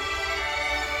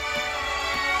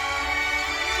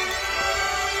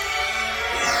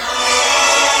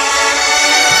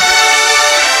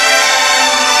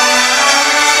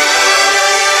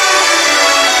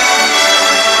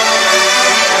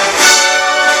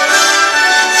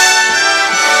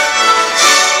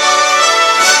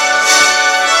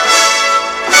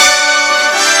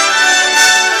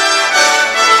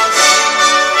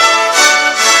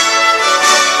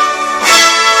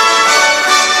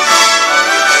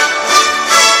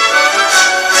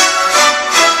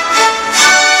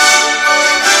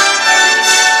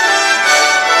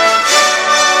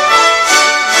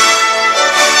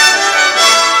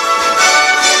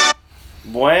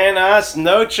Buenas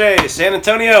noches, San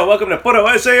Antonio. Welcome to Puro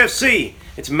SAFC.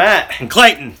 It's Matt. And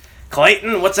Clayton.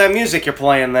 Clayton, what's that music you're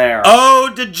playing there?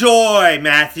 Ode to joy,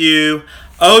 Matthew.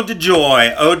 Ode to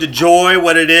joy. Ode to joy,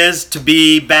 what it is to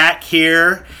be back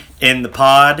here in the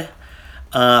pod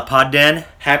den.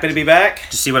 Happy to be back.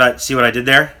 To see what I did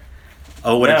there?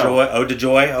 Oh, what a No. joy. Ode to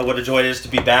joy. Oh, what a joy it is to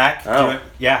be back. Oh.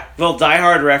 Yeah. Little Die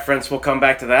Hard reference. We'll come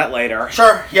back to that later.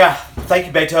 Sure, yeah. Thank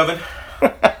you, Beethoven.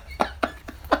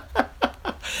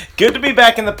 Good to be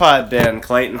back in the pod den,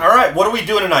 Clayton. All right, what are we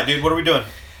doing tonight, dude? What are we doing?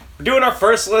 We're doing our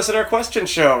first listener question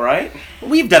show, right?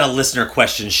 We've done a listener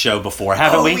question show before,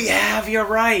 haven't we? Oh, we have. You're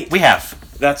right. We have.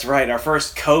 That's right. Our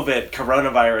first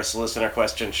coronavirus listener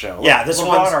question show. Yeah, this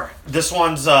Little broader.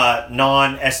 one's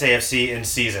non-SAFC in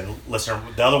season listener.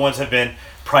 The other ones have been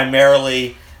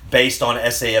primarily based on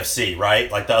SAFC,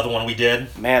 right? Like the other one we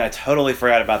did. Man, I totally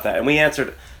forgot about that. And we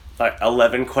answered like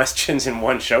 11 questions in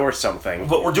one show or something.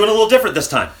 But we're doing a little different this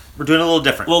time. We're doing a little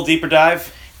different. A little deeper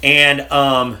dive.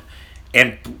 And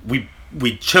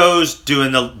we chose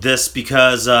doing this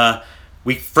because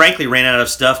we frankly ran out of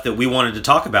stuff that we wanted to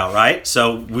talk about, right?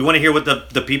 So we want to hear what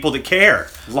the people that care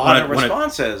A lot of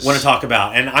responses. want to talk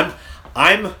about. And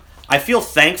I feel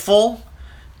thankful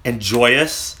and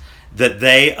joyous that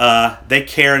they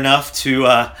care enough to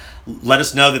let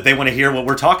us know that they want to hear what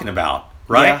we're talking about.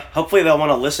 Right? Yeah, hopefully they'll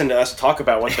want to listen to us talk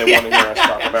about what they want to hear us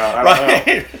talk about. I don't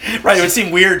know. Right. It would seem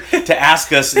weird to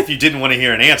ask us if you didn't want to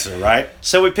hear an answer, right?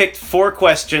 So we picked 4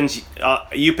 questions.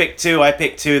 You picked 2, I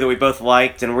picked 2 that we both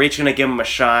liked, and we're each going to give them a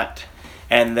shot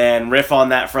and then riff on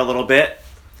that for a little bit.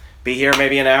 Be here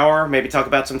maybe an hour, maybe talk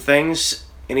about some things.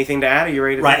 Anything to add? Are you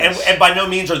ready to Right, do this? and by no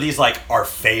means are these like our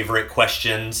favorite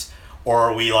questions, or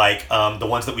are we like the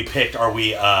ones that we picked, are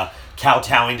we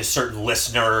kowtowing to certain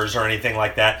listeners or anything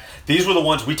like that? These were the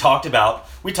ones we talked about.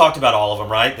 We talked about all of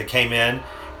them, right, that came in.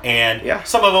 And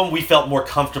some of them we felt more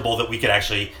comfortable that we could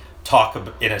actually talk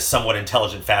in a somewhat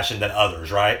intelligent fashion than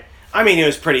others, right? I mean, it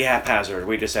was pretty haphazard.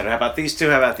 We just said, how about these 2?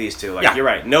 How about these 2? Like, Yeah. You're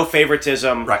right. No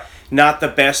favoritism. Right. Not the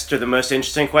best or the most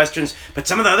interesting questions. But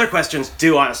some of the other questions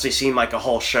do honestly seem like a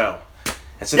whole show.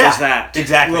 And so there's that.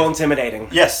 Exactly. A little intimidating.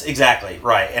 Yes, exactly.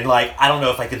 Right. And like, I don't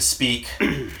know if I can speak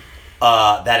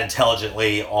that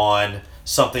intelligently on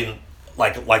something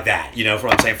like that, you know, for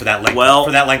what I'm saying, for that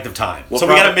length of time. So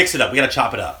we got to mix it up. We got to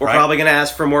chop it up. We're right? probably going to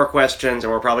ask for more questions,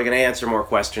 and we're probably going to answer more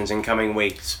questions in coming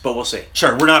weeks, but we'll see.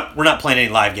 Sure, we're not playing any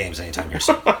live games anytime here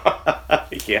soon.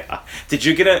 Yeah. Did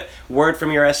you get a word from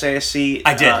your SASC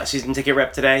I did. Season ticket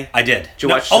rep today? I did. Did you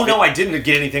watch no, I didn't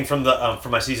get anything from the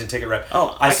from my season ticket rep.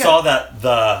 Oh, I saw that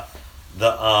the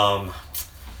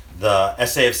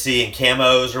SAFC and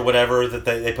camos or whatever that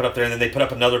they put up there, and then they put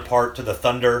up another part to the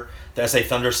SA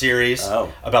Thunder series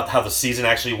about how the season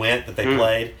actually went that they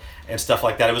played and stuff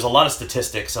like that. It was a lot of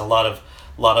statistics and a lot of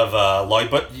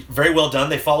but very well done.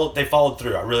 They followed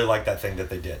through. I really like that thing that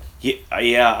they did.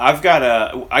 Yeah. I got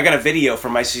a video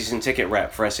from my season ticket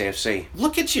rep for SAFC.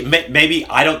 Look at you. Maybe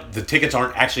the tickets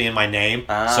aren't actually in my name,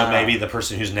 so maybe the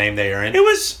person whose name they are in.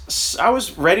 I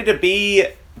was ready to be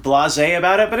blasé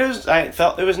about it, but I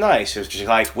felt it was nice. It was just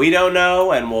like, we don't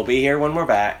know, and we'll be here when we're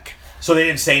back. So they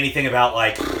didn't say anything about,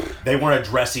 like, they weren't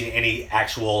addressing any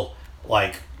actual,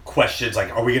 like, questions,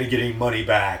 like, are we going to get any money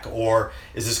back, or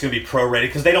is this going to be prorated?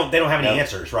 Because they don't have any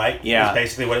answers, right? Yeah. That's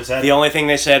basically what it said. The only thing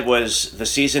they said was the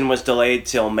season was delayed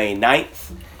till May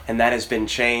 9th, and that has been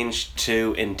changed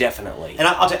to indefinitely. And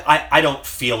I'll tell you, I don't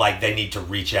feel like they need to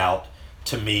reach out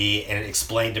to me and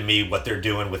explain to me what they're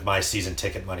doing with my season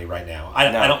ticket money right now.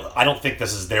 I don't think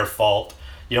this is their fault.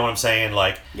 You know what I'm saying?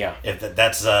 Like, if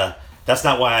that's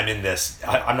not why I'm in this.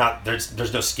 I'm not.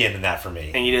 There's no skin in that for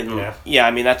me. And you didn't. You know? Yeah,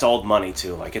 I mean that's old money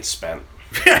too. Like it's spent.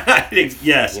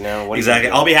 Yes. You know,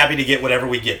 exactly. I'll be happy to get whatever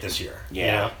we get this year.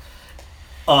 Yeah.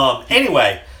 You know?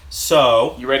 Anyway,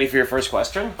 so you ready for your first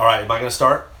question? All right. Am I going to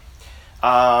start?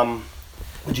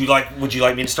 Would you like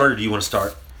me to start, or do you want to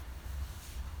start?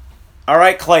 All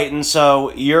right, Clayton.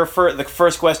 So the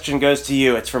first question goes to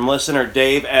you. It's from listener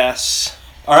Dave S.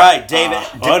 All right, David.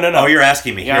 No. Oh, you're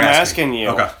asking me. Yeah, I'm asking you.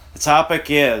 Okay. The topic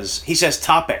is, he says,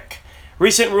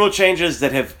 recent rule changes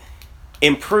that have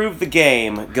improved the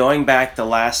game going back the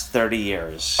last 30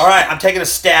 years. All right, I'm taking a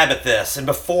stab at this. And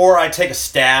before I take a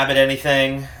stab at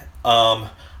anything, I'm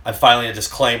filing a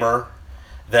disclaimer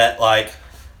that, like,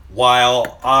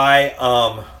 while I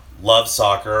love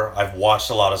soccer, I've watched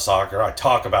a lot of soccer, I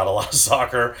talk about a lot of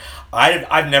soccer,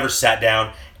 I've never sat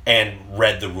down and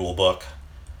read the rule book,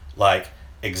 like,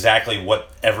 exactly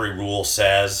what every rule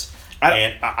says.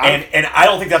 And I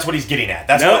don't think that's what he's getting at.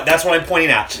 That's what I'm pointing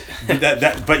out.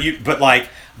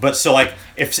 So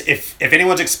if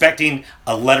anyone's expecting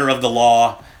a letter of the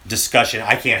law discussion.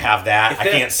 I can't have that. I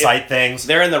can't cite things.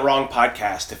 They're in the wrong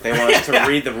podcast if they want us to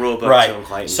read the rule book. Right. To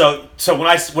Clayton. So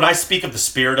when I speak of the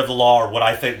spirit of the law, or what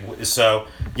I think, so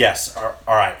yes. All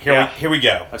right. Here we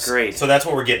go. Agreed. So that's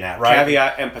what we're getting at, right?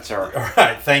 Caveat emptor. All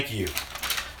right. Thank you.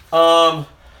 But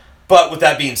with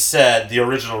that being said, the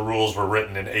original rules were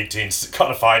written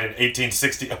codified in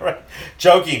 1860. All right.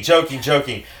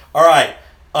 Joking. All right.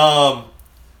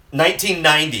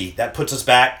 1990. That puts us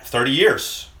back 30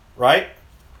 years, right?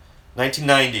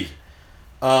 1990.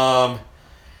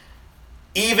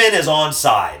 Even as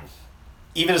onside,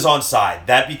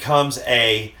 that becomes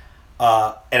and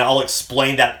I'll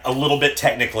explain that a little bit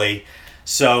technically.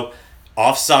 So,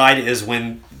 offside is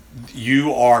when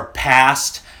you are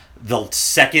past the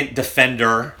second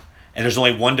defender, and there's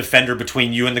only one defender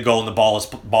between you and the goal, and the ball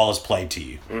is played to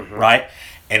you, right?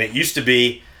 And it used to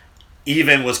be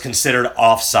even was considered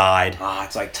offside.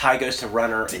 It's like tie goes to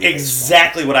runner.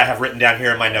 Exactly what I have written down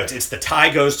here in my notes. It's the tie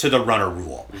goes to the runner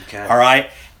rule. Okay. All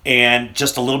right? And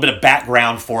just a little bit of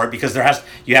background for it, because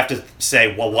you have to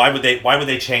say, well, why would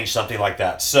they change something like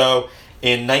that? So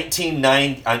in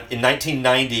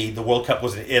 1990, the World Cup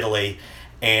was in Italy,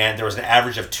 and there was an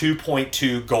average of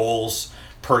 2.2 goals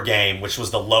per game, which was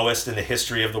the lowest in the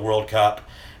history of the World Cup,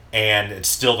 and it's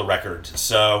still the record.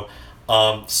 So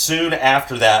soon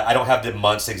after that, I don't have the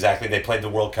months exactly, they played the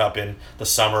World Cup in the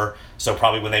summer, so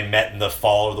probably when they met in the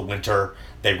fall or the winter,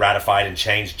 they ratified and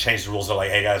changed the rules. They're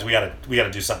like, hey guys, we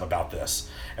gotta do something about this.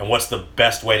 And what's the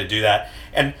best way to do that?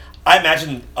 And I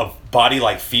imagine a body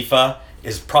like FIFA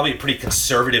is probably a pretty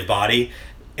conservative body,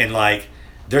 and like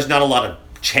there's not a lot of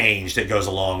change that goes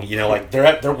along. Like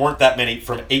there weren't that many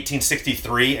from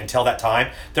 1863 until that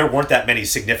time. There weren't that many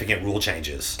significant rule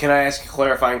changes. Can I ask a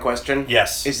clarifying question?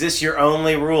 Yes. Is this your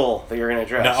only rule that you're going to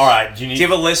address? No. All right. Do you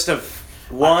have a list of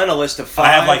a list of 5?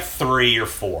 I have like 3 or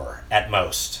 4 at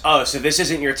most. Oh, so this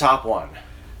isn't your top one?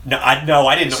 No,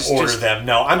 I didn't order them.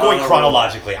 No, I'm going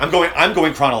chronologically. I'm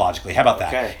going chronologically. How about that?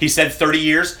 Okay. He said 30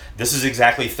 years. This is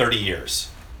exactly 30 years.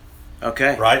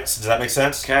 Okay. Right? So does that make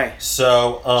sense? Okay.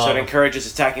 So it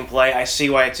encourages attacking play. I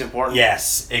see why it's important.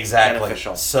 Yes, exactly.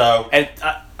 Beneficial. So and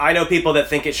I know people that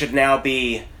think it should now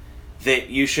be that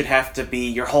you should have to be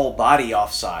your whole body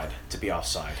offside to be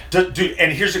offside.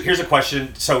 And here's a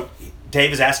question. So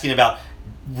Dave is asking about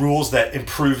rules that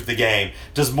improve the game.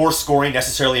 Does more scoring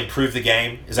necessarily improve the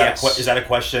game? Is that a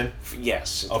question?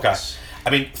 Yes. Okay.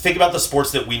 I mean, think about the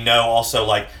sports that we know also,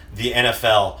 like the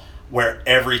NFL, where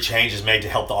every change is made to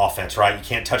help the offense, right? You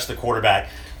can't touch the quarterback.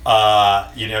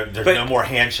 There's no more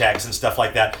hand checks and stuff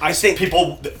like that. I think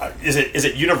people, is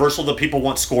it universal that people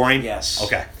want scoring? Yes.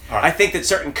 Okay. All right. I think that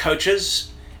certain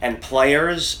coaches and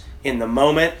players in the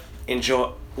moment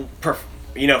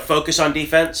focus on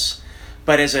defense,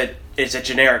 but as a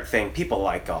generic thing, people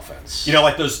like offense.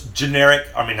 Like those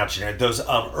those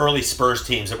early Spurs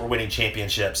teams that were winning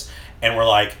championships, and were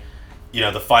like,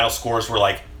 the final scores were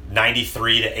like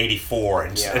 93 to 84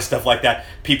 and stuff like that.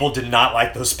 People did not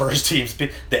like those Spurs teams. The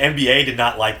NBA did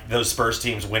not like those Spurs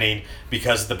teams winning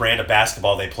because the brand of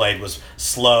basketball they played was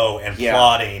slow and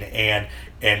plodding and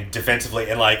defensively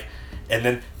and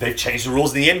then they've changed the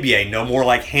rules in the NBA. No more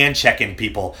like hand checking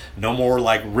people. No more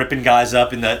like ripping guys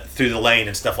up through the lane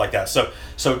and stuff like that. So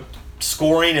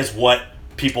scoring is what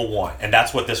people want, and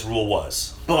that's what this rule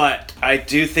was. But I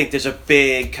do think there's a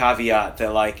big caveat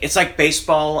that it's like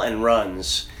baseball and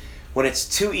runs. When it's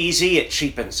too easy, it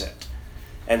cheapens it.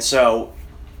 And so,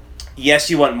 yes,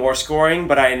 you want more scoring,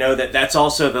 but I know that that's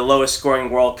also the lowest scoring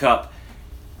World Cup.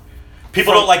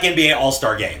 People don't like NBA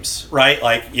All-Star games, right?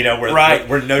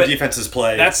 Where no defense is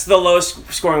played. That's the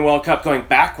lowest scoring World Cup going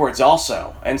backwards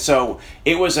also. And so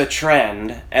it was a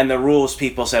trend, and the rules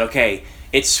people said, okay,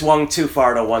 it swung too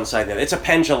far to one side. It's a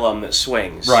pendulum that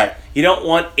swings. Right. You don't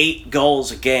want 8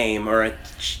 goals a game,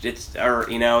 that's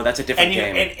a different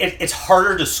game. And it's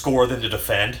harder to score than to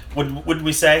defend. Would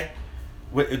we say?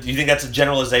 Do you think that's a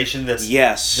generalization?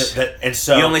 Yes. And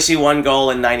so you only see 1 goal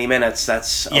in 90 minutes.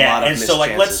 That's a lot of missed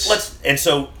chances.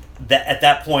 At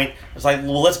that point it's like,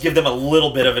 well, let's give them a little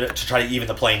bit of it to try to even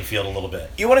the playing field a little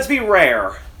bit. You want it to be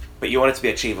rare, but you want it to be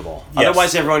achievable. Yes.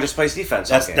 Otherwise, everyone just plays defense.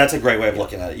 That's a great way of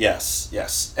looking at it.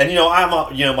 Yes. And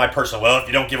I'm my personal. Well, if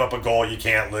you don't give up a goal, you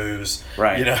can't lose.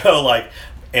 Right.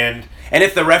 And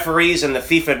if the referees and the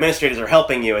FIFA administrators are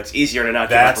helping you, it's easier to not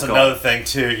give up a goal. That's another thing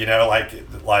too.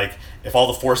 Like if all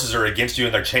the forces are against you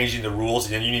and they're changing the rules,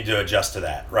 then you need to adjust to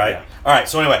that, right? Yeah. All right.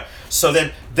 So anyway,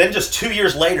 then just 2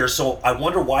 years later. So I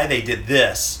wonder why they did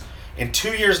this. And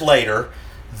 2 years later,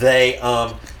 they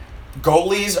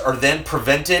goalies are then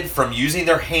prevented from using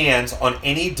their hands on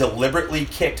any deliberately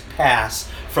kicked pass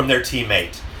from their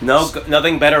teammate.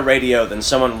 Nothing better radio than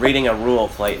someone reading a rule,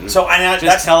 Clayton. So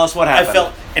just tell us what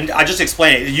happened. And I just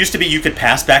explained it. It used to be you could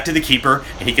pass back to the keeper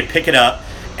and he could pick it up,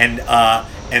 and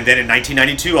then in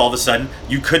 1992, all of a sudden,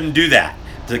 you couldn't do that.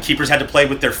 The keepers had to play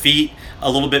with their feet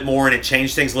a little bit more, and it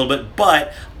changed things a little bit.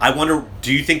 But I wonder,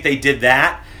 do you think they did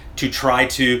that to try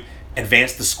to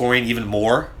advance the scoring even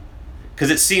more? Because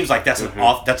it seems like that's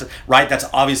that's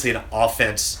obviously an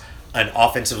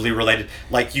offensively related.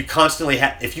 Like you constantly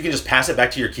if you can just pass it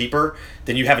back to your keeper,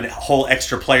 then you have a whole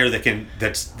extra player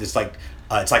that's like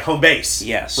it's like home base.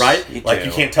 Yes, right. You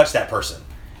can't touch that person.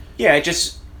 Yeah,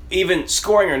 even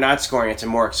scoring or not scoring, it's a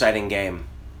more exciting game.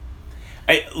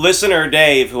 Listener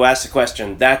Dave, who asked the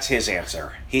question, that's his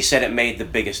answer. He said it made the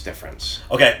biggest difference.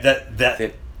 Okay,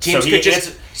 The teams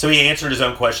so he answered his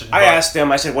own question. I asked him,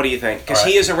 I said, what do you think? Because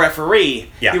he is a referee.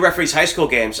 Yeah. He referees high school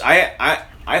games. I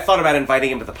thought about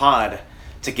inviting him to the pod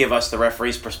to give us the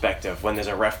referee's perspective when there's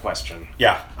a ref question.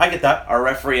 Yeah, I get that. Our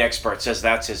referee expert says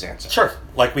that's his answer. Sure.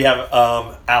 Like we have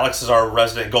Alex is our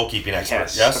resident goalkeeping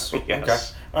expert. Yes. Yes? Yes. Okay.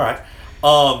 All right.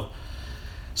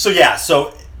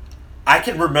 So I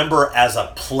can remember as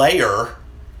a player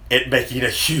it making a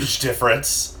huge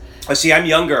difference. See, I'm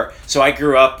younger, so I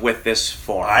grew up with this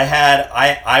form.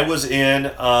 I was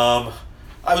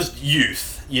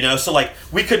youth, so like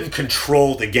we couldn't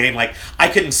control the game. Like I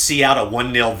couldn't see out a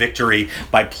 1-0 victory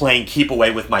by playing keep away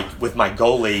with my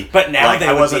goalie. But now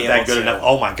I wasn't that good enough.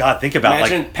 Oh my God, think about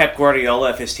Imagine Pep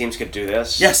Guardiola if his teams could do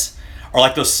this. Yes. Or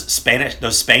like those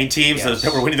Spain teams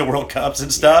that were winning the World Cups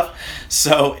and stuff.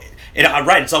 So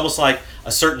it's almost like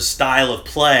a certain style of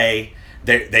play.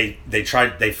 They're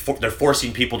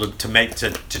forcing people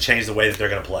to change the way that they're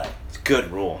going to play.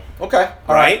 Good rule. Okay.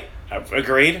 All right.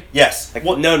 Agreed? Yes.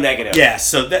 No negative. Yeah,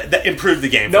 so that improved the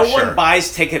game No for sure. one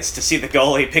buys tickets to see the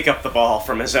goalie pick up the ball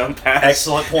from his own pass.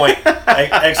 Excellent point.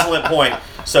 Excellent point.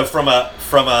 So from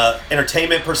a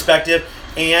entertainment perspective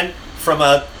and from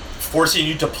a forcing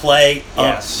you to play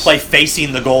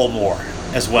facing the goal more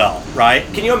as well, right?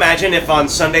 Can you imagine if on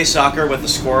Sunday Soccer with the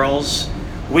Squirrels,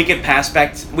 we could pass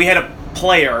back... we had a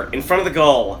player in front of the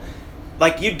goal...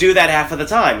 Like, you do that half of the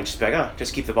time. You just be like,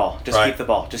 just keep the ball. Keep the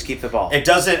ball. Just keep the ball. It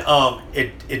doesn't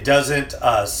it doesn't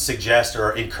suggest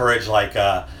or encourage like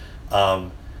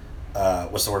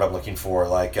what's the word I'm looking for?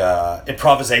 Like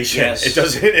improvisation. Yes. It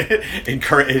doesn't it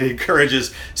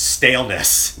encourages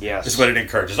staleness. Yes. Is what it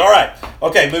encourages. All right.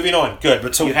 Okay, moving on. Good.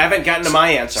 But so you haven't gotten to my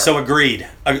answer. So agreed.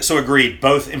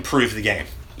 Both improved the game.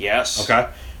 Yes. Okay.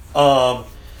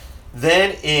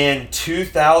 Then in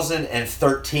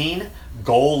 2013,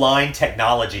 goal line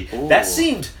technology. Ooh. That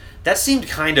seemed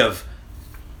kind of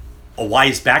a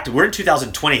wise back to. We're in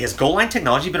 2020. Has goal line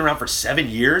technology been around for 7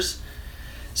 years?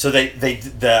 So the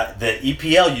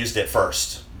EPL used it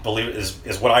first. Believe it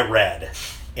is what I read.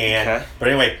 And but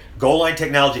anyway, goal line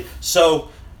technology. So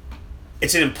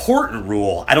it's an important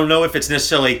rule. I don't know if it's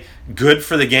necessarily good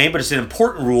for the game, but it's an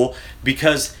important rule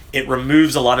because it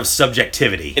removes a lot of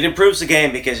subjectivity. It improves the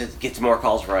game because it gets more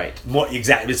calls right. More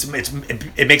exactly.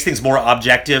 It makes things more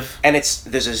objective. And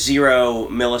there's a 0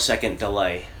 millisecond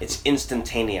delay. It's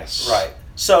instantaneous. Right.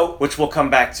 So which we'll come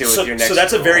back to with your next. So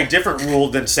that's rule. A very different rule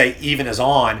than say even is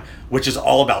on, which is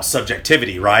all about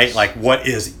subjectivity, right? Like what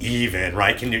is even,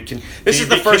 right? Can you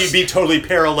be totally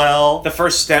parallel? The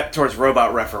first step towards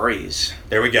robot referees.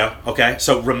 There we go. Okay.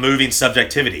 So removing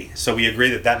subjectivity. So we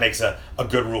agree that makes a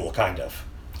good rule, kind of.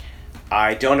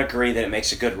 I don't agree that it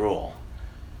makes a good rule.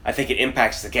 I think it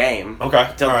impacts the game.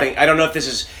 Okay. I don't know if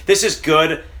this is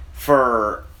good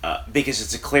for because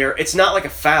it's not like a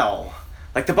foul.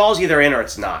 Like the ball's either in or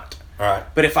it's not. All right.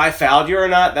 But if I fouled you or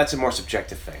not, that's a more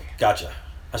subjective thing. Gotcha.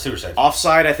 I see what you're saying.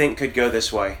 Offside, I think, could go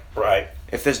this way. Right.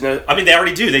 If there's no... I mean, they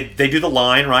already do. They do the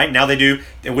line, right? Now they do,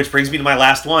 which brings me to my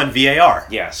last one, VAR.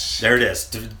 Yes. There it is.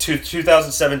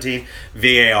 2017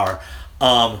 VAR.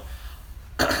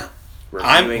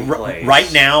 Right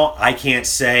now, I can't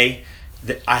say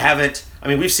that I haven't... I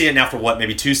mean, we've seen it now for what,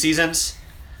 maybe 2 seasons?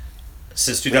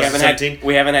 Since 2017?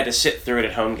 We haven't had to sit through it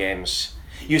at home games.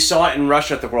 You saw it in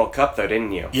Russia at the World Cup, though,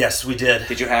 didn't you? Yes, we did.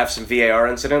 Did you have some VAR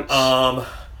incidents?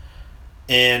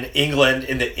 In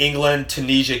the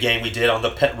England-Tunisia game we did on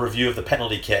the review of the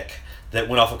penalty kick that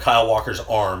went off of Kyle Walker's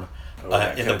arm in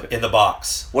the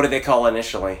box. What did they call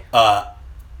initially?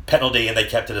 Penalty, and they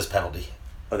kept it as penalty.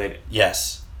 Oh, they did?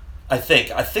 Yes. I think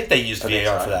they used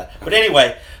VAR for that. But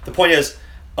anyway, the point is,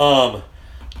 I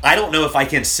don't know if I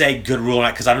can say good rule or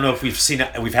not because I don't know if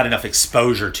we've had enough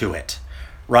exposure to it.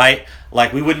 Right?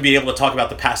 Like, we wouldn't be able to talk about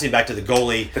the passing back to the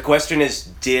goalie. The question is,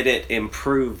 did it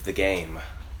improve the game?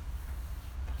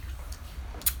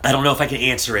 I don't know if I can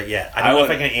answer it yet. I don't know if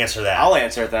I can answer that. I'll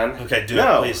answer it then. Okay, do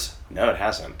it, please. No, it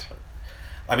hasn't.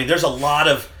 I mean, there's a lot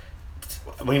of.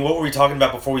 I mean, what were we talking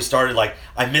about before we started? Like,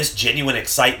 I miss genuine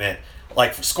excitement.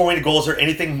 Like, scoring goals or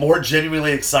anything more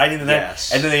genuinely exciting than that.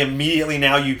 Yes. And then they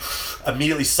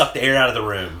immediately suck the air out of the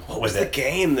room. What was the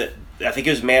game that I think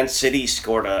it was Man City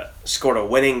scored a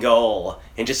winning goal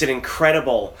and just an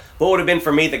incredible, what would have been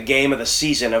for me the game of the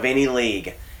season of any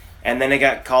league, and then it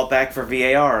got called back for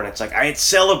VAR, and it's like I had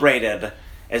celebrated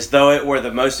as though it were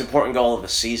the most important goal of the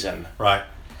season, Right.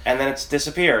 and then it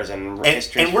disappears and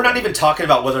And we're not even talking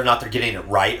about whether or not they're getting it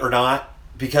right or not,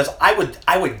 because I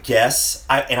would guess,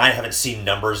 and I haven't seen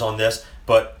numbers on this,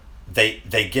 but they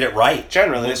get it right.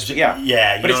 Generally, yeah.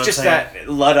 Yeah, you but know it's what just I'm saying? that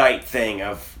Luddite thing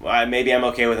of maybe I'm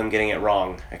okay with them getting it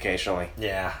wrong occasionally.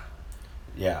 Yeah.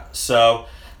 Yeah. So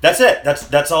that's it.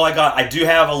 That's all I got. I do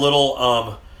have a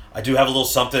little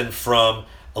something from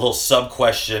a little sub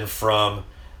question from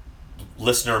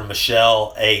listener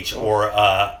Michelle H,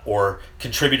 or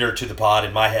contributor to the pod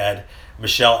in my head,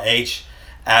 Michelle H,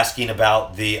 asking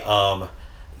about the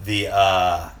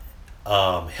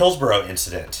Hillsborough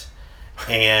incident.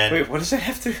 And Wait, what does that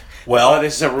have to? Well,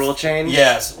 this is a rule change.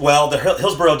 yes, well, the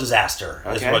Hillsborough disaster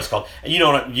is Okay. what it's called.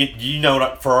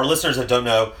 And for our listeners that don't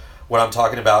know what I'm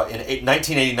talking about, in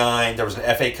 1989 there was an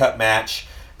FA Cup match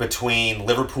between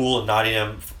Liverpool and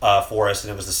Nottingham Forest,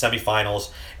 and it was the semifinals,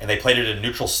 and they played it at a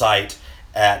neutral site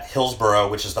at Hillsborough,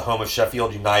 which is the home of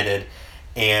Sheffield United.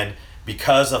 And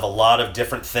because of a lot of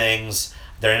different things,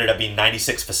 there ended up being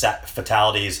 96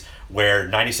 fatalities, where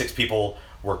 96 people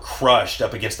were crushed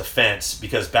up against the fence,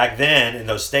 because back then in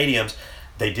those stadiums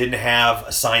they didn't have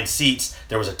assigned seats.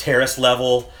 There was a terrace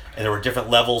level, and there were different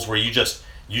levels where you just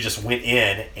went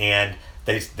in, and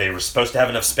they were supposed to have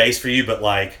enough space for you, but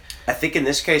like, I think in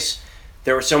this case,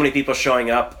 there were so many people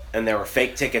showing up, and there were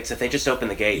fake tickets that they just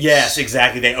opened the gates. yes,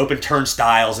 exactly, they opened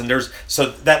turnstiles, and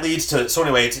that leads to, so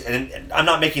anyway, and I'm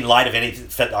not making light of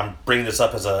anything, I'm bringing this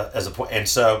up as a point. And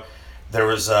so there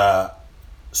was a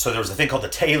thing called the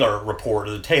Taylor Report,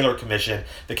 or the Taylor Commission,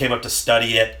 that came up to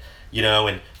study it,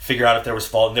 and figure out if there was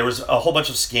fault. And there was a whole bunch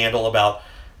of scandal about,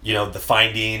 the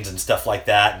findings and stuff like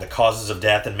that, and the causes of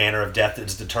death and manner of death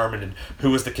is determined, and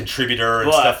who was the contributor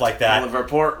and stuff like that. The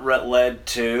report led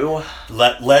to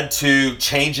Led to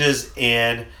changes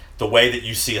in the way that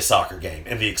you see a soccer game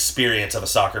and the experience of a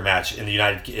soccer match in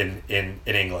in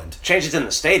England. changes in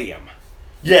the stadium,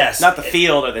 Yes, not the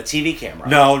field or the TV camera.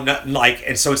 No, not like,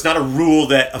 and so it's not a rule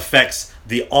that affects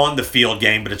the on the field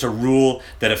game, but it's a rule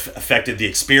that affected the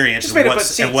experience Just made and it put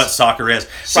seats. what soccer is.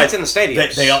 Seats in the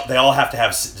stadiums. They all have to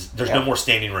have. There's no Yeah. more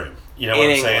standing room. You know what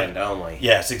In I'm saying? England only.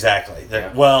 Yes, exactly.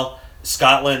 Yeah. Well,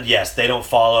 Scotland, yes, they don't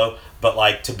follow, but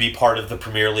like to be part of the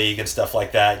Premier League and stuff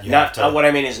like that, you have Not to. what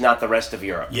I mean is not the rest of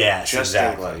Europe. Yes, just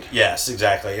exactly. England. Yes,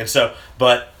 exactly. And so,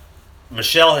 but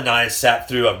Michelle and I sat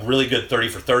through a really good 30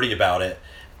 for 30 about it,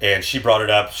 and she brought it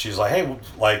up. She was like, "Hey,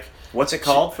 like." What's it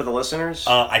called for the listeners?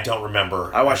 I don't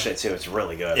remember. I watched it too. It's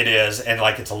really good. It is, and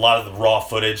like it's a lot of the raw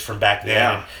footage from back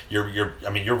then. Yeah.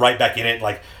 And you're right back in it.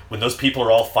 Like when those people are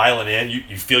all filing in,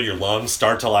 you feel your lungs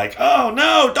start to like, oh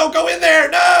no, don't go in there,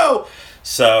 no.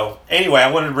 So anyway, I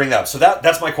wanted to bring that up. So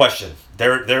that's my question.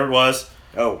 There it was.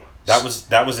 Oh, That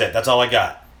was it. That's all I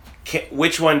got.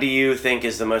 which one do you think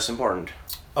is the most important?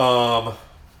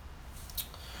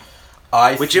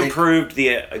 Which think, improved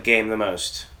the game the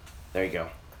most? There you go.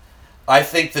 I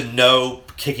think the no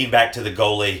kicking back to the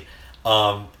goalie.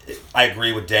 I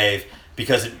agree with Dave,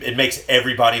 because it makes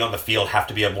everybody on the field have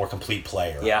to be a more complete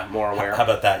player. Yeah, more aware. How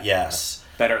about that? Yes.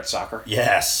 Better at soccer.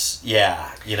 Yes. Yeah.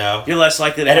 You're less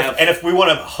likely to have. And if we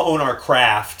want to hone our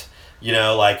craft,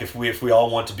 like if we all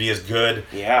want to be as good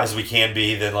Yeah. as we can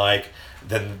be, then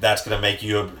that's going to make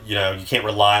you, you can't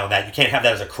rely on that. You can't have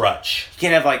that as a crutch. You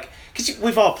can't have because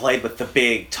we've all played with the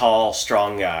big, tall,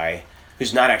 strong guy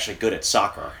who's not actually good at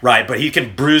soccer. Right, but he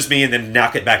can bruise me and then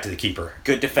knock it back to the keeper.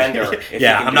 Good defender. if he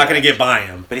Yeah, can I'm do not going that. to get by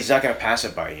him. But he's not going to pass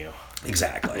it by you.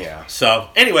 Exactly. Yeah. So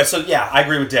anyway, I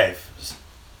agree with Dave.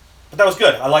 But that was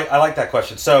good. I like that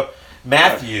question. So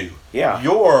Matthew, Yeah.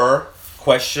 your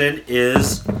question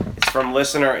is It's from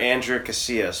listener Andrew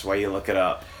Casillas. Why you look it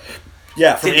up?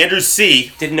 from Andrew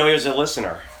C. Didn't know he was a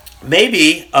listener.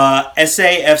 Maybe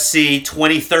SAFC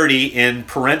 2030 in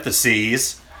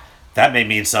parentheses. That may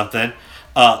mean something.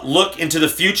 Look into the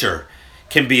future.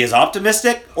 Can be as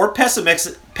optimistic or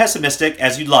pessimistic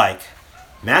as you'd like.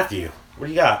 Matthew, what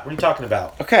do you got? What are you talking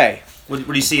about? Okay. What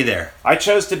do you see there? I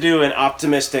chose to do an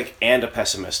optimistic and a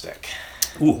pessimistic.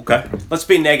 Ooh, okay. Let's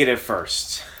be negative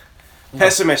first.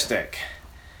 Pessimistic.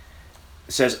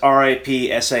 It says RIP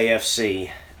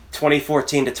SAFC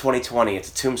 2014 to 2020. It's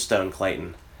a tombstone,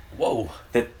 Clayton. Whoa.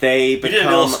 That they You become... did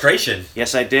an illustration.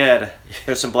 Yes, I did.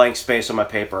 There's some blank space on my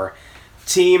paper.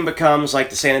 team becomes like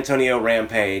the San Antonio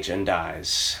Rampage and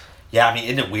dies? Yeah, I mean,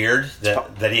 isn't it weird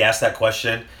that he asked that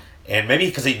question? And maybe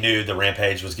because he knew the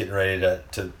Rampage was getting ready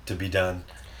to be done.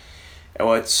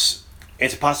 Well, it's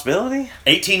a possibility.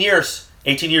 18 years.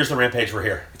 18 years the Rampage were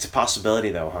here. It's a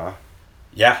possibility, though, huh?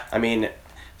 Yeah. I mean,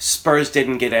 Spurs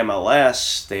didn't get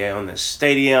MLS. They own this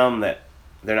stadium that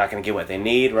they're not going to get what they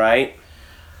need, right?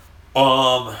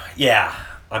 Yeah.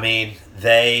 I mean,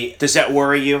 they... Does that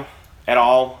worry you at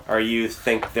all? Or you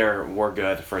think we're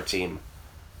good for a team?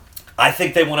 I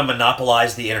think they want to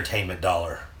monopolize the entertainment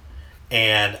dollar.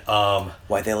 And,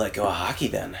 Why'd they let go of hockey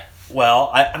then? well,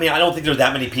 I mean, I don't think there's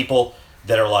that many people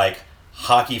that are, like,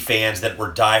 hockey fans that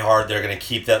were diehard. They're going to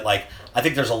keep that, like... I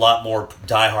think there's a lot more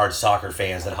diehard soccer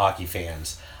fans than hockey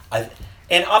fans.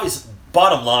 And obviously,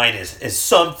 bottom line is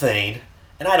something...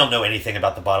 And I don't know anything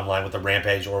about the bottom line with the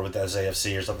Rampage or with the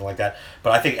SAFC or something like that.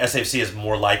 But I think SAFC is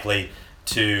more likely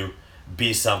to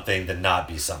be something than not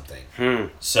be something.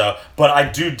 So, but I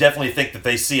do definitely think that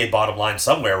they see a bottom line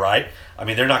somewhere, right? I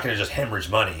mean, they're not going to just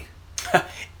hemorrhage money.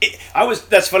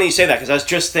 That's funny you say that, because I was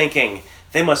just thinking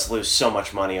they must lose so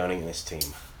much money owning this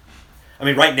team. I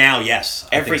mean, right now, yes.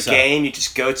 Every game you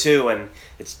just go to, and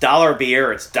it's $1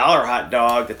 beer, it's $1 hot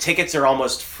dog. The tickets are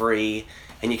almost free,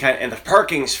 and and the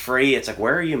parking's free. It's like,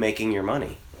 where are you making your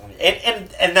money?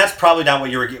 And that's probably not what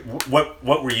you were.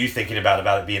 What were you thinking about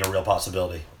it being a real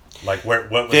possibility? Like what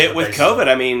was with COVID?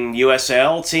 I mean,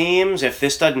 USL teams. If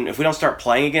we don't start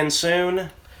playing again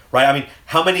soon, right? I mean,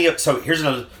 how many? So here's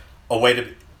a way to.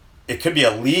 It could be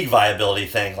a league viability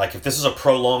thing. Like if this is a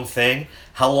prolonged thing,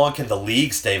 how long can the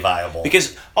league stay viable?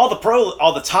 Because all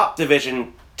the top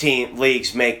division team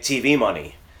leagues make TV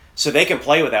money, so they can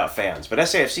play without fans. But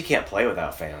SAFC can't play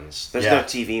without fans. There's no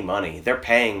TV money. They're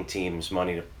paying teams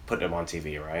money to put them on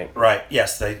TV, right? Right.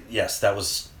 Yes. That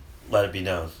was. Let it be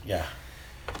known. Yeah.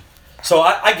 So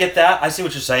I get that. I see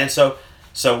what you're saying. So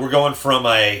we're going from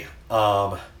a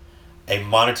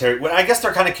monetary. Well, I guess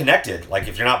they're kind of connected. Like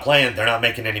if you're not playing, they're not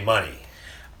making any money.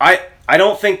 I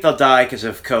don't think they'll die because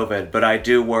of COVID, but I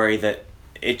do worry that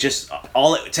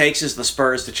all it takes is the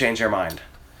Spurs to change their mind.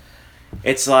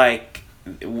 It's like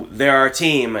they're a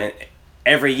team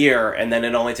every year, and then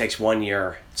it only takes 1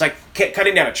 year. It's like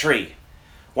cutting down a tree.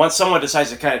 Once someone decides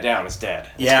to cut it down, it's dead.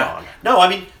 It's gone. No, I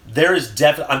mean, there is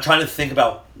definitely... I'm trying to think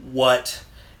about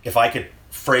if I could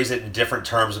phrase it in different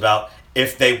terms about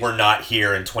if they were not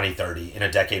here in 2030, in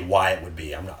a decade, why it would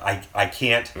be. I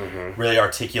can't really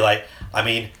articulate. I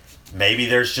mean, maybe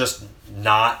there's just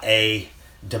not a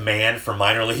demand for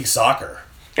minor league soccer.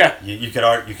 Yeah. You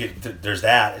could there's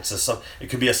that. It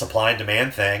could be a supply and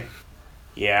demand thing.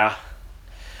 Yeah.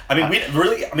 I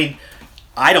mean,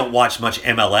 I don't watch much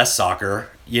MLS soccer.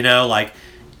 You know, like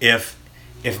if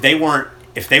they weren't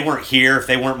here, if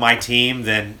they weren't my team,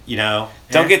 then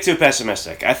Don't get too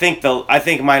pessimistic. I think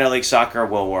minor league soccer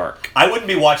will work. I wouldn't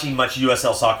be watching much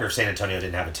USL soccer if San Antonio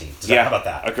didn't have a team. How about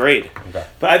that? Agreed. Okay.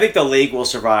 But I think the league will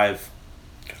survive.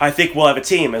 I think we'll have a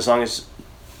team as long as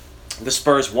the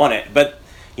Spurs want it. But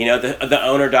the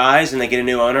owner dies and they get a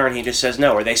new owner and he just says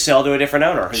no, or they sell to a different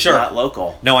owner who's not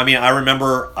local. No, I mean, I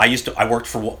remember I worked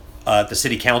for the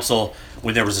city council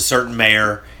when there was a certain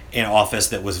mayor in office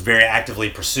that was very actively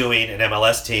pursuing an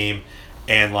MLS team,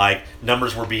 and like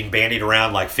numbers were being bandied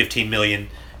around, like $15 million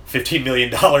for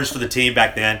the team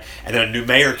back then, and then a new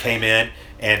mayor came in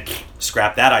and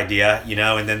scrapped that idea,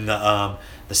 and then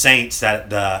the Saints, it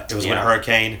was when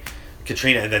Hurricane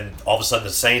Katrina, and then all of a sudden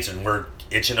the Saints, and we're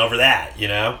itching over that,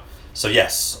 So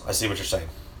yes, I see what you're saying.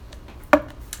 All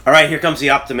right, here comes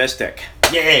the optimistic.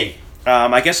 Yay!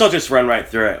 I guess I'll just run right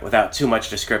through it without too much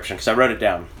description because I wrote it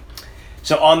down.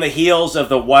 So on the heels of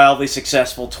the wildly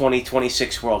successful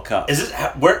 2026 World Cup. Is this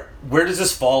where does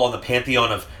this fall on the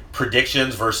pantheon of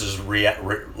predictions versus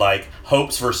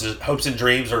hopes and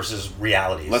dreams versus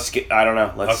realities? I don't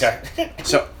know. Okay.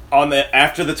 So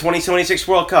after the 2026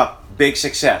 World Cup, big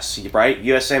success, right?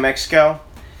 USA Mexico.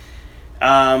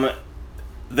 The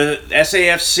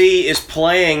SAFC is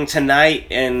playing tonight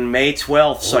in May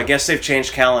 12th, so I guess they've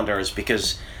changed calendars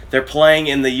because they're playing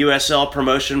in the USL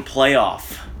Promotion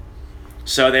Playoff.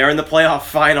 So they're in the playoff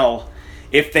final.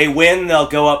 If they win, they'll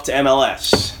go up to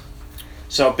MLS.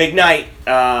 So big night.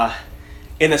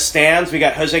 In the stands, we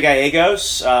got Jose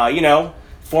Gallegos,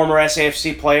 former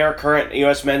SAFC player, current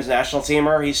U.S. men's national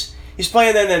teamer. He's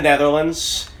playing in the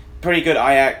Netherlands. Pretty good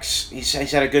Ajax. He's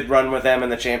had a good run with them in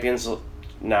the Champions League.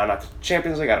 No, not the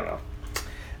Champions League. I don't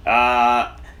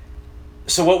know.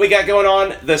 So what we got going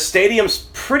on, the stadium's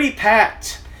pretty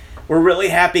packed. We're really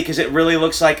happy because it really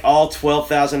looks like all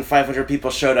 12,500 people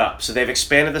showed up. So they've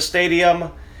expanded the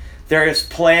stadium. There is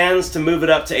plans to move it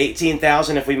up to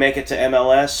 18,000 if we make it to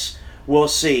MLS. We'll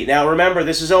see. Now remember,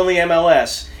 this is only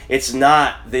MLS. It's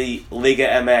not the Liga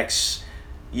MX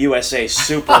USA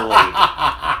Super League.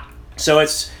 So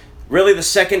it's really the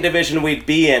second division we'd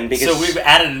be in. Because so we've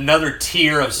added another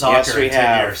tier of soccer Yes, we in 10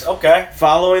 have. years. Okay.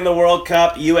 Following the World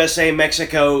Cup, USA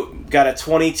Mexico got a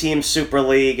 20-team Super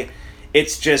League.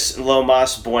 It's just lo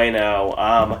mas bueno.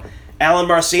 Alan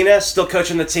Marcina still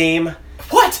coaching the team.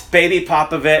 What? Baby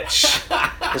Popovich.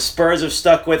 The Spurs have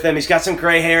stuck with him. He's got some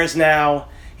gray hairs now.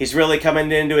 He's really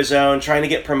coming into his own, trying to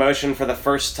get promotion for the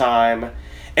first time.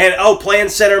 And, playing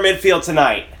center midfield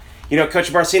tonight. You know,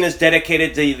 Coach Marcina's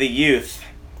dedicated to the youth.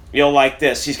 You'll like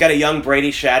this. He's got a young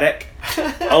Brady Shattuck,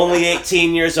 only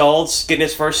 18 years old, getting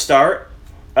his first start.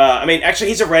 Actually,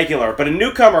 he's a regular, but a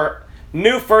newcomer,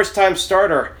 new first-time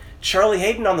starter, Charlie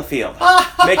Hayden on the field,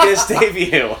 making his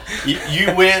debut.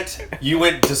 You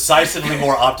went decisively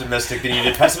more optimistic than you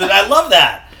did pessimistic. I love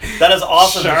that. That is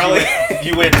awesome. Charlie.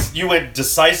 You went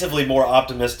decisively more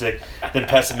optimistic than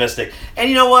pessimistic. And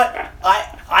you know what?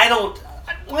 I don't.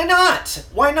 Why not?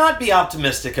 Why not be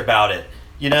optimistic about it?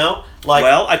 You know, like.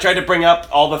 Well, I tried to bring up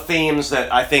all the themes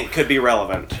that I think could be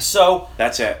relevant. So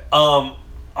That's it.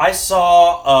 I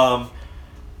saw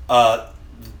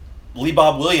Lee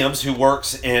Bob Williams, who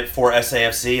works for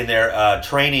SAFC in their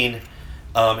training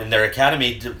in their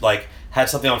academy, had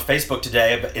something on Facebook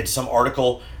today. It's some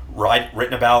article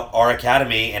written about our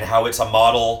academy and how it's a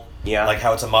model. Yeah. Like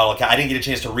how it's a model. I didn't get a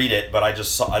chance to read it, but I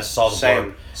saw the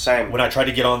blurb. Same. When I tried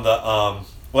to get on the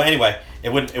well, anyway,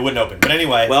 it wouldn't open. But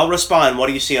anyway. Well, respond. What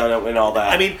do you see on it and all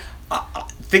that? I mean,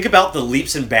 think about the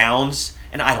leaps and bounds,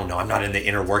 and I don't know, I'm not in the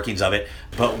inner workings of it,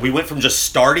 but we went from just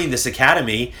starting this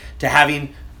academy to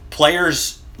having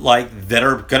players that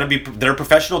are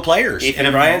professional players.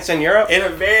 Ethan Bryant's in Europe in a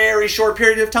very short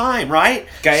period of time, right?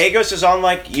 Gallegos is on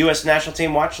U.S. national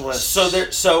team watch list.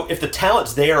 So if the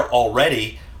talent's there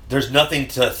already, there's nothing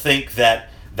to think that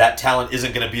talent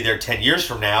isn't going to be there 10 years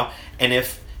from now. And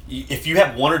if you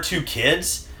have one or two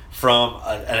kids from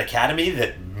an academy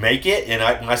that make it, and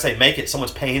when I say make it,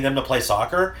 someone's paying them to play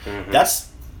soccer, mm-hmm.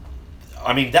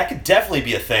 That could definitely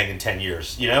be a thing in 10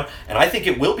 years, and I think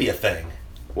it will be a thing.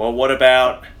 Well, what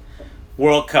about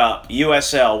World Cup,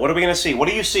 USL? What are we going to see? What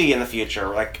do you see in the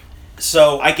future?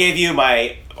 So I gave you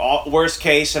my worst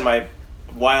case and my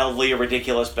wildly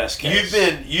ridiculous best case.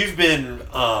 You've been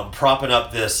propping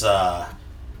up this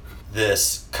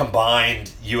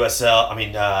combined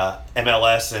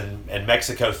MLS and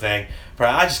Mexico thing.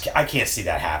 I can't see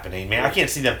that happening, man. I can't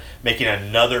see them making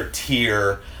another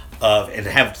tier and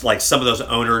have some of those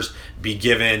owners be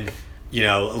given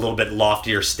a little bit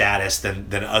loftier status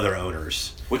than other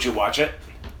owners. Would you watch it?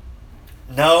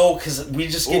 No, because we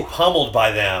just get pummeled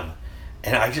by them,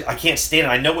 and I can't stand it.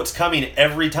 I know what's coming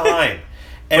every time.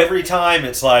 Every time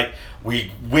it's like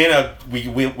we win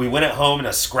at home in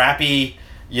a scrappy.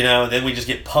 Then we just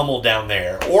get pummeled down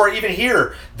there. Or even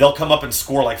here, they'll come up and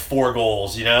score 4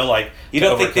 goals, You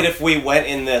don't think that if we went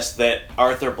in this, that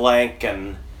Arthur Blank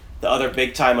and the other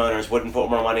big-time owners wouldn't put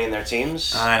more money in their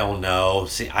teams? I don't know.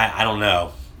 See, I don't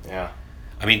know. Yeah.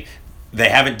 I mean, they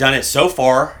haven't done it so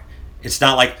far. It's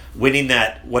not like winning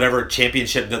that whatever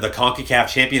championship, the CONCACAF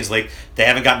Champions League. They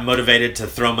haven't gotten motivated to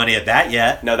throw money at that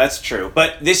yet. No, that's true.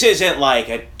 But this isn't like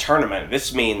a tournament.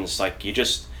 This means you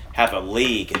just have a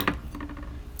league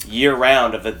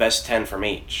year-round of the best 10 from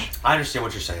each. I understand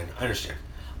what you're saying. I understand.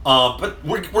 But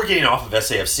we're getting off of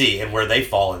SAFC and where they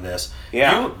fall in this.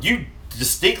 Yeah. You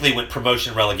distinctly went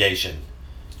promotion relegation.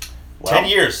 Well, 10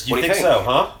 years. You think so,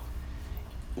 huh?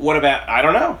 What about, I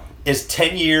don't know. Is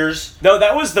 10 years... No,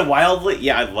 that was the wildly...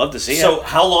 Yeah, I'd love to see it. So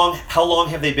how long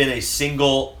have they been a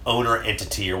single owner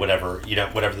entity or whatever,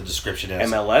 whatever the description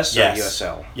is? MLS or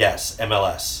USL? Yes,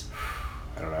 MLS.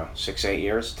 I don't know, 6, 8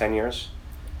 years, 10 years?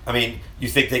 I mean, you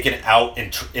think they can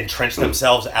entrench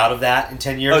themselves out of that in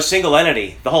 10 years? Oh, single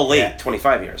entity. The whole league,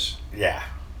 25 years. Yeah.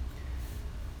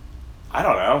 I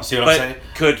don't know. See what I'm saying?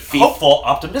 Could FIFA... Hopeful,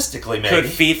 optimistically, maybe. Could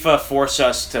FIFA force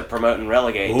us to promote and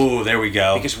relegate? Ooh, there we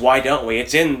go. Because why don't we?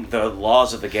 It's in the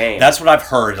laws of the game. That's what I've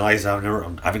heard. I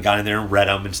haven't gone in there and read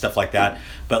them and stuff like that.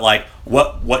 But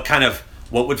what would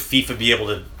FIFA be able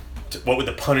to what would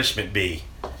the punishment be?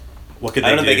 What could they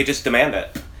do? I don't know. They could just demand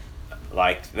it.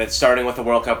 That's starting with the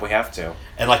World Cup, we have to.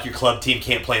 And your club team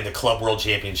can't play in the Club World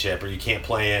Championship, or you can't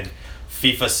play in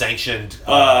FIFA sanctioned.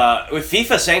 If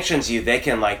FIFA sanctions you, they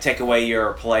can take away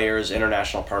your players'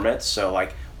 international permits. So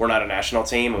we're not a national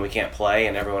team and we can't play,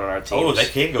 and everyone on our team. Oh, they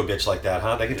can go bitch like that,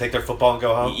 huh? They can take their football and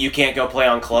go home. You can't go play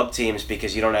on club teams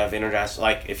because you don't have international.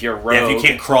 If you're rogue. Yeah, if you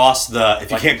can't cross the.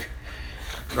 If you can't.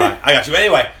 Right, I got you.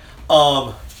 Anyway,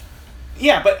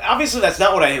 Yeah, but obviously that's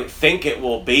not what I think it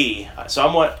will be. So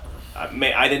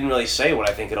I didn't really say what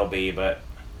I think it'll be, but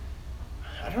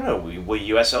I don't know. Will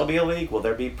USL be a league? Will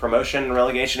there be promotion and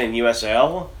relegation in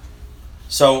USL?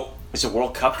 So, Is the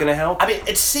World Cup going to help? I mean,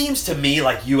 it seems to me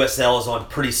like USL is on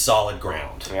pretty solid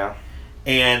ground. Yeah.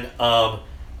 And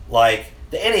like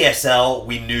the NASL,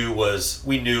 we knew was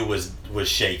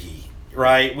shaky,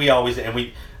 right? We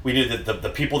knew that the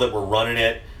people that were running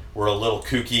it were a little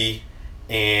kooky,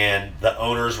 and the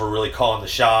owners were really calling the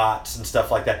shots and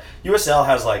stuff like that. USL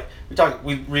has like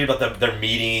we read about their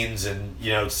meetings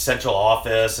and central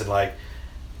office and like,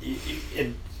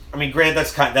 I mean, granted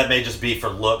that may just be for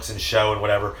looks and show and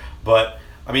whatever, but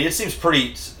I mean it seems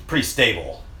pretty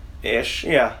stable. Ish,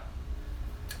 yeah.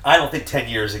 I don't think 10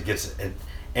 years it gets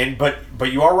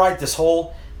but you are right. This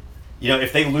whole,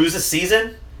 if they lose a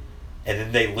season and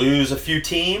then they lose a few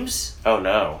teams. Oh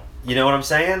no. You know what I'm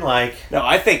saying? Like, no,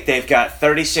 I think they've got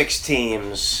 36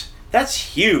 teams. That's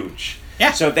huge.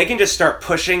 Yeah. So if they can just start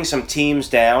pushing some teams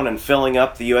down and filling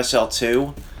up the USL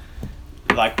 2,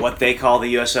 like what they call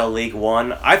the USL League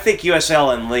 1, I think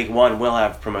USL and League 1 will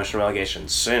have promotion relegation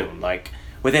soon, like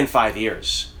within 5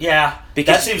 years. Yeah,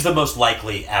 Because that seems the most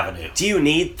likely avenue. do you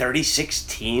need 36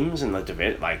 teams in the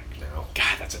division? Like, No.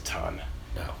 God, that's a ton.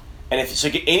 No. And if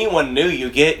anyone new you're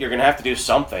going to have to do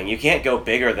something. You can't go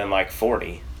bigger than like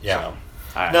 40. Yeah.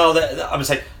 So, No, I'm just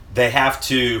saying they have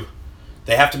to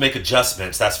make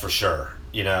adjustments. That's for sure.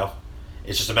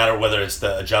 It's just a matter of whether it's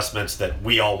the adjustments that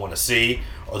we all want to see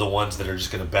or the ones that are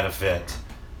just going to benefit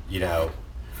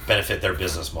their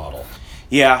business model.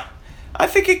 Yeah. I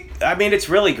think it's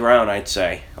really grown, I'd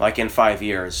say, like in 5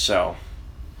 years, so.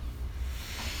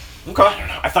 Okay. I don't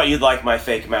know. I thought you'd like my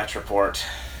fake match report.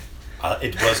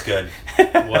 It was good.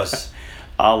 It was.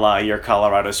 A la your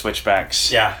Colorado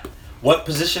Switchbacks. Yeah. What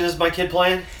position is my kid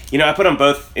playing? I put them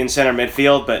both in center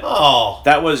midfield, but Oh.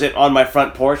 that was it on my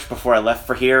front porch before I left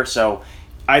for here, so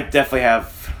I definitely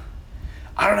have.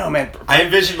 I don't know, man. I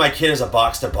envision my kid as a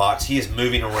box-to-box. He is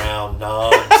moving around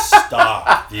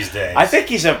non-stop these days. I think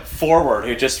he's a forward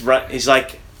who just he's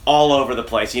like all over the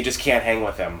place. You just can't hang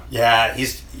with him. Yeah,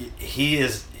 he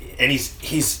is, and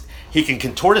he can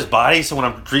contort his body. So when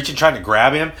I'm reaching, trying to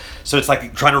grab him, so it's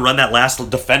like trying to run that last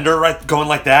defender, right, going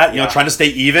like that. Yeah. Trying to stay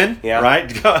even. Yeah. Right.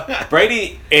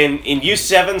 Brady in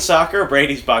U7 soccer,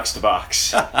 Brady's box to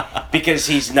box because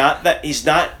he's not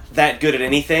that good at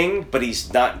anything, but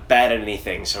he's not bad at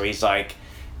anything. So he's like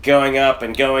going up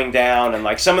and going down, and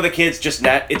like some of the kids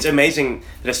it's amazing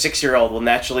that a 6-year-old will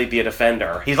naturally be a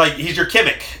defender. He's your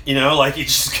Kimmich, like he's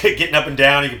just getting up and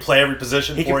down. He can play every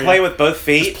position. He for can you. play with both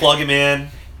feet. Just plug him in.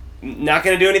 Not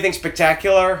going to do anything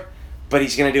spectacular, but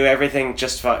he's going to do everything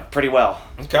just pretty well.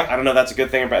 Okay. I don't know if that's a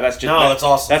good thing, but that's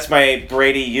awesome. That's my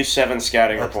Brady U7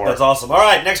 scouting report. That's awesome. All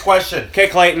right, next question. Okay,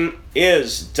 Clayton,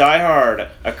 is Die Hard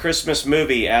a Christmas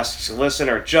movie? Asks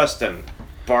listener Justin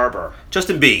Barber.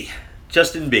 Justin B.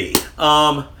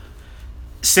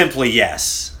 Simply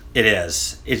yes, it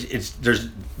is. It's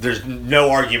there's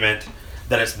no argument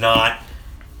that it's not.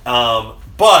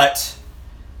 But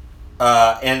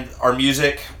and our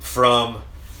music from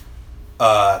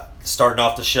starting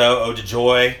off the show, Ode to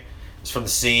Joy, is from the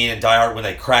scene in Die Hard when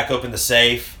they crack open the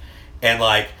safe, and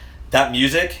like that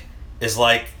music is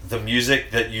like the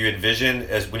music that you envision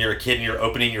as when you're a kid and you're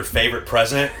opening your favorite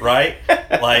present, right?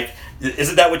 Like,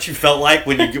 isn't that what you felt like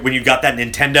when you got that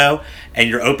Nintendo and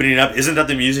you're opening it up? Isn't that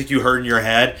the music you heard in your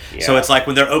head? Yeah. So it's like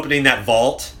when they're opening that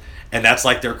vault and that's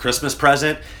like their Christmas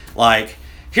present. Like,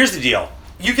 here's the deal: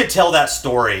 you could tell that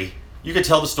story. You could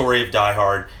tell the story of Die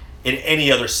Hard in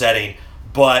any other setting,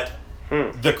 but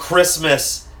the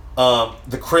Christmas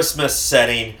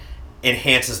setting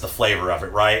enhances the flavor of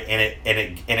it, right? And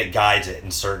it guides it in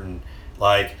certain,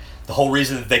 like, the whole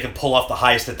reason that they can pull off the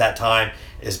heist at that time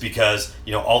is because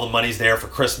all the money's there for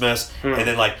Christmas, and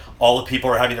then like all the people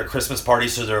are having their Christmas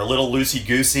parties, so they're a little loosey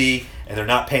goosey and they're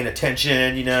not paying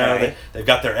attention. Okay. They've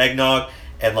got their eggnog,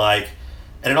 and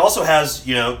it also has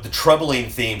the troubling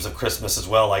themes of Christmas as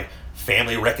well, like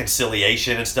family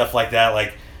reconciliation and stuff like that,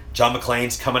 like John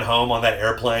McClane's coming home on that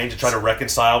airplane to try to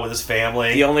reconcile with his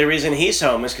family. The only reason he's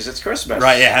home is because it's Christmas.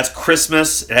 Right, yeah, it has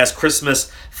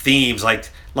Christmas themes,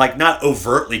 like not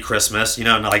overtly Christmas,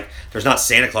 like there's not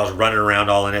Santa Claus running around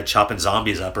all in it chopping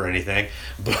zombies up or anything,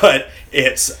 but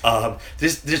it's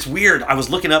this weird. I was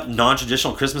looking up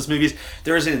non-traditional Christmas movies.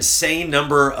 There is an insane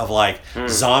number of like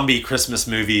zombie Christmas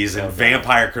movies and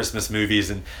vampire Christmas movies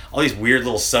and all these weird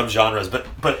little subgenres.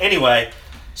 But anyway,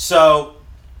 so.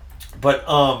 But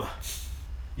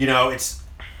it's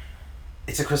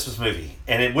a Christmas movie,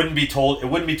 and it wouldn't be told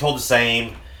the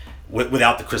same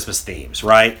without the Christmas themes,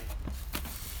 right?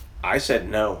 I said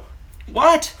no.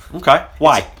 What? Okay.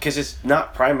 Why? Because it's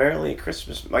not primarily a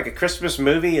Christmas. Like a Christmas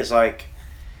movie is like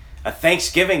a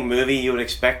Thanksgiving movie. You would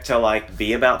expect to like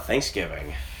be about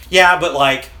Thanksgiving. Yeah, but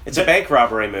like It's a bank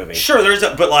robbery movie. sure,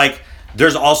 but like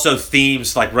there's also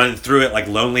themes like running through it, like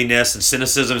loneliness and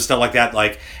cynicism and stuff like that,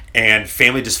 like and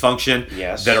family dysfunction.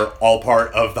 Yes. That are all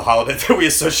part of the holiday that we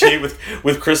associate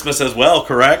with Christmas as well.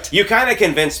 Correct. You kind of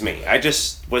convinced me. I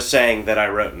just was saying that I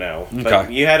wrote no, but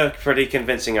Okay. you had a pretty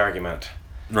convincing argument.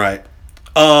 Right.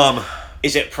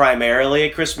 Is it primarily a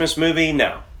Christmas movie?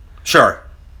 No. Sure.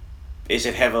 Is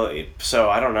it heavily? So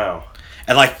I don't know.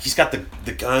 And like he's got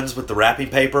the guns with the wrapping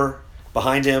paper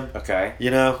behind him. Okay.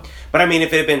 You know. But I mean,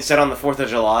 if it had been set on the 4th of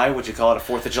July, would you call it a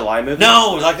 4th of July movie?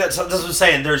 No, like that's what I'm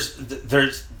saying. There's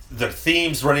the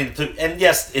themes running through, and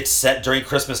yes, it's set during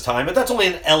Christmas time, but that's only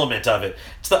an element of it.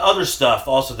 It's the other stuff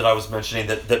also that I was mentioning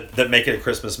that make it a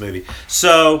Christmas movie.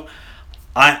 So,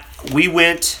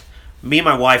 me and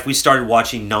my wife, we started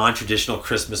watching non-traditional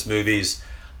Christmas movies,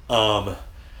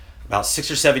 about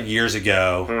 6 or 7 years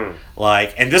ago.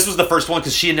 Like, and this was the first one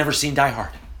because she had never seen Die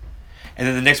Hard, and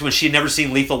then the next one she had never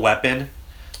seen Lethal Weapon.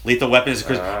 Lethal Weapon is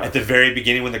at the very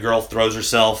beginning when the girl throws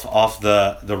herself off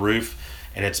the roof,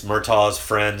 and it's Murtaugh's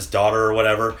friend's daughter or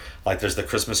whatever. Like there's the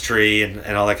Christmas tree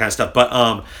and all that kind of stuff.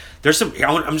 But there's some.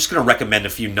 I'm just going to recommend a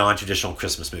few non-traditional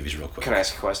Christmas movies real quick. Can I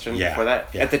ask a question Yeah, before that?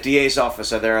 yeah. At the DA's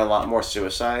office, are there a lot more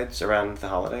suicides around the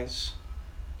holidays?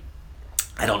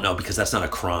 I don't know because that's not a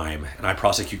crime, and I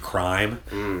prosecute crime,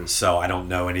 so I don't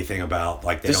know anything about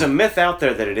like. There's a myth out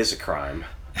there that it is a crime.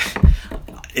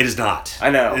 It is not. I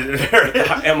know.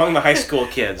 Among the high school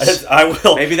kids. I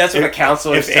will. Maybe that's what the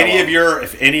counselors If tell any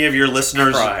them. of your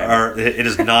listeners Crime. are, it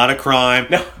is not a crime.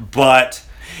 No. But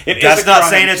It is that's a not crime.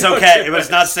 saying it's Don't okay. do But it's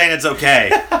it. not saying it's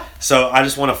okay. So I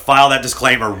just want to file that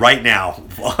disclaimer right now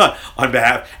on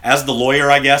behalf, as the lawyer,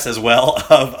 I guess, as well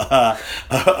of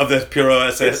the Puro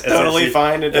It's totally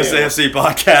fine to do. SAFC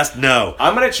podcast. No.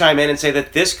 I'm going to chime in and say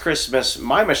that this Christmas,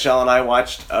 my Michelle and I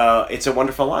watched It's a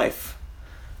Wonderful Life,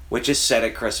 which is set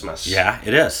at Christmas. Yeah,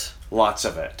 it is. Lots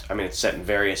of it. I mean, it's set in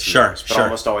various Sure, years, but sure.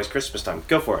 almost always Christmas time.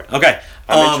 Go for it. Okay.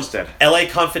 I'm interested. L.A.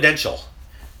 Confidential.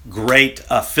 Great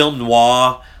film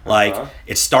noir. Like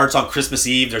it starts on Christmas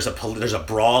Eve. There's a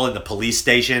brawl in the police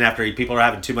station after people are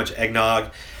having too much eggnog,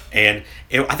 and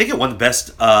I think it won the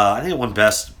best. I think it won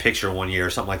Best Picture one year or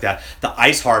something like that. The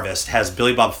Ice Harvest has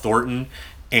Billy Bob Thornton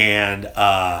and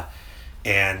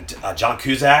John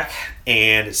Cusack,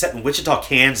 and it's set in Wichita,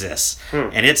 Kansas,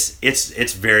 and it's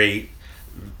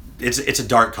a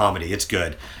dark comedy. It's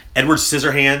good. Edward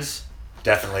Scissorhands,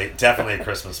 definitely a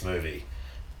Christmas movie.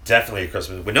 Definitely a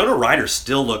Christmas movie. Winona Ryder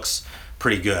still looks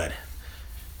pretty good.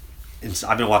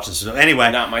 I've been watching some.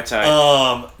 Anyway, Not my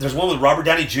type. there's one with Robert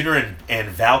Downey Jr. and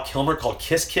Val Kilmer called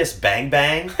Kiss Kiss Bang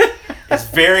Bang. It's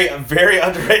very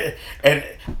underrated, and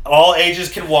all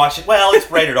ages can watch it. Well, it's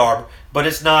rated R, but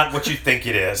it's not what you think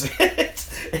it is.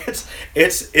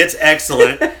 It's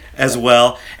excellent as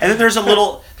well. And then there's a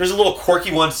little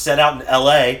quirky one set out in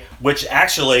L.A., which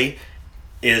actually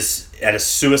is at a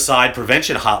suicide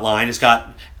prevention hotline. It's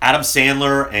got Adam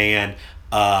Sandler and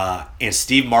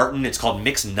Steve Martin. It's called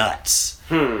Mixed Nuts.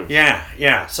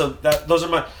 Yeah. So those are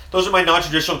my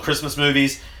non-traditional Christmas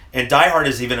movies. And Die Hard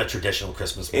is even a traditional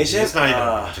Christmas movie. Is it? It's not even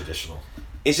non-traditional.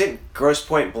 Isn't Grosse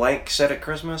Point Blank set at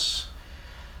Christmas?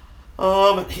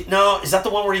 No, is that the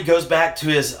one where he goes back to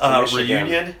his Michigan.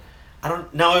 reunion? I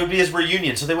don't know. It would be his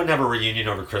reunion, so they wouldn't have a reunion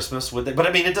over Christmas, would they? But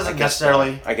I mean, it doesn't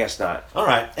necessarily. I guess not. All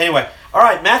right. Anyway, all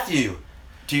right, Matthew.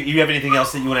 Do you have anything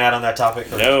else that you want to add on that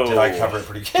topic? Or No. Did I cover it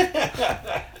pretty good?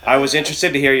 I was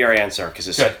interested to hear your answer because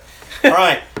it's Good. All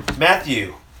right,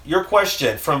 Matthew. Your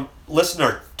question from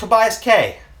listener Tobias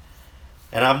K.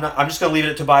 And I'm just going to leave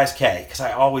it at Tobias K because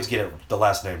I always get the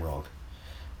last name wrong.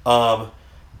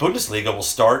 Bundesliga will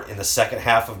start in the second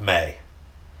half of May.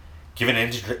 Give an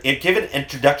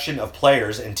introduction of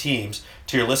players and teams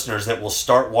to your listeners that will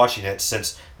start watching it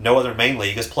since no other main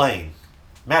league is playing.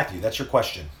 Matthew, that's your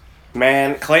question.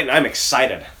 Man, Clayton, I'm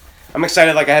excited. I'm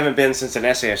excited like I haven't been since an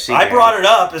SAFC I game. brought it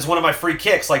up as one of my free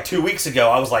kicks like 2 weeks ago.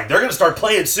 I was like, they're going to start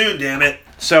playing soon, damn it.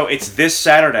 So it's this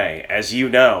Saturday, as you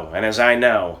know, and as I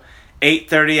know,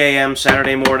 8:30 a.m.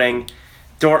 Saturday morning,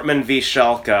 Dortmund v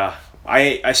Schalke.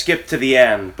 I skipped to the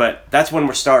end, but that's when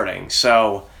we're starting.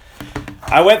 So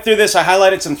I went through this. I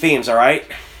highlighted some themes, all right?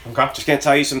 Okay. Just going to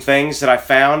tell you some things that I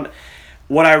found.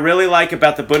 What I really like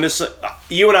about the Bundesliga,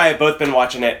 you and I have both been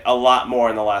watching it a lot more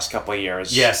in the last couple of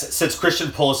years. Yes, since Christian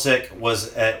Pulisic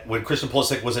was at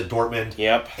Dortmund.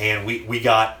 Yep. And we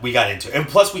got into it. And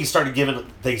plus they started giving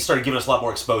us a lot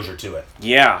more exposure to it.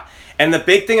 Yeah. And the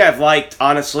big thing I've liked,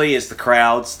 honestly, is the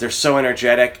crowds. They're so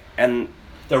energetic. And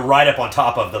they're right up on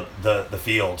top of the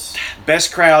fields.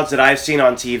 Best crowds that I've seen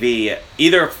on TV.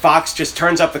 Either Fox just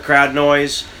turns up the crowd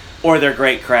noise, or they're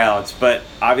great crowds. But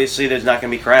obviously, there's not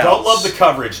going to be crowds. Don't love the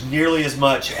coverage nearly as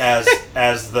much as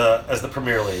the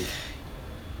Premier League.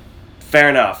 Fair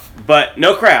enough, but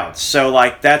no crowds. So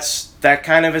like that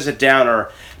kind of is a downer.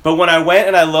 But when I went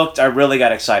and I looked, I really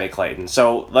got excited, Clayton.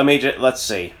 So let's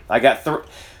see. I got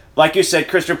like you said,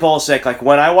 Christian Pulisic. Like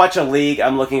when I watch a league,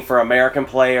 I'm looking for American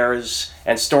players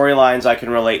and storylines I can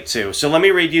relate to. So let me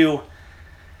read you.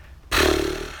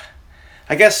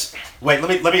 I guess. Wait,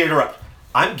 let me interrupt.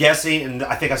 I'm guessing, and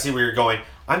I think I see where you're going.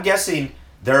 I'm guessing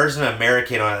there's an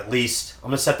American on at least. I'm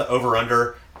gonna set the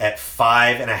over/under at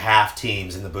 5.5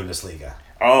 teams in the Bundesliga.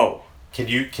 Oh. Can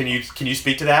you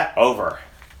speak to that? Over.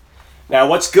 Now,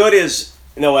 what's good is,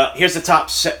 here's the top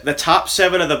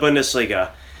 7 of the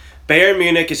Bundesliga. Bayern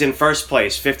Munich is in first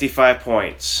place, 55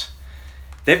 points.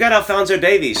 They've got Alphonso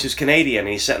Davies, who's Canadian,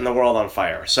 and he's setting the world on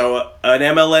fire. So, an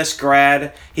MLS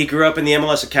grad, he grew up in the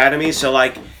MLS Academy, so,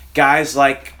 like, guys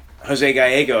like Jose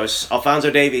Gallegos,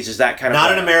 Alphonso Davies is that kind of Not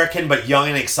player. an American, but young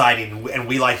and exciting, and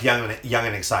we like young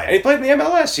and exciting. And he played in the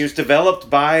MLS. He was developed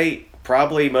by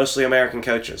probably mostly American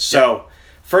coaches. So,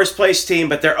 first place team,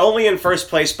 but they're only in first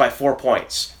place by 4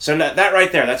 points. So that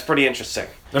right there, that's pretty interesting.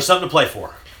 There's something to play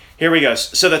for. Here we go.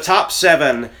 So the top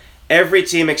 7, every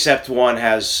team except one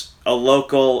has a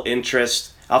local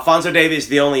interest. Alphonso Davies is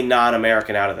the only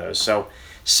non-American out of those. So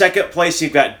second place,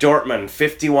 you've got Dortmund,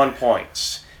 51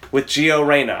 points, with Gio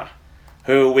Reyna,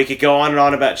 who we could go on and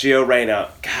on about Gio Reyna.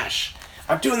 Gosh,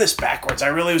 I'm doing this backwards. I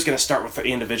really was going to start with the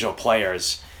individual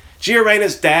players. Gio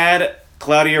Reyna's dad,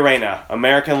 Claudio Reyna,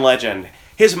 American legend.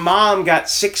 His mom got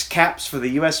 6 caps for the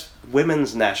U.S.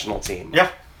 women's national team. Yeah.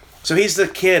 So he's the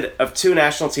kid of 2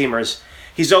 national teamers.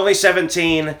 He's only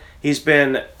 17. He's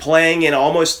been playing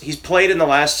he's played in the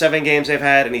last 7 games they've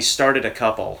had, and he's started a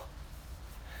couple.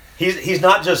 He's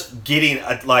not just getting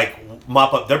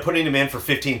mop up. They're putting him in for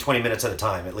 15, 20 minutes at a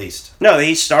time, at least. No,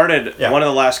 he started one of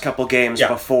the last couple games Yeah.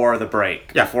 before the break,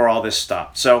 Yeah. before all this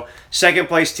stopped. So second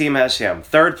place team has him.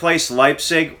 Third place,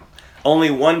 Leipzig,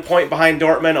 only 1 point behind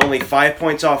Dortmund, only 5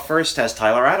 points off first, has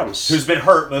Tyler Adams. Who's been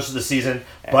hurt most of the season,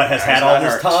 but has had all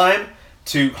this time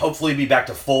to hopefully be back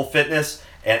to full fitness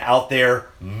and out there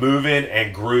moving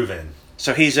and grooving.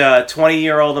 So he's a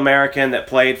 20-year-old American that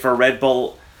played for Red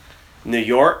Bull New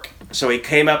York. So he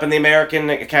came up in the American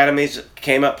academies,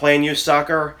 came up playing youth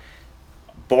soccer,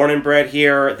 born and bred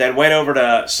here, then went over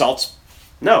to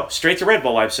straight to Red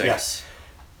Bull Leipzig. Yes.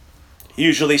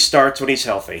 Usually starts when he's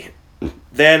healthy.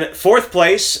 Then fourth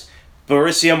place,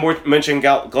 Borussia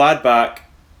Mönchengladbach,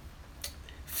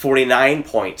 49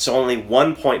 points. So only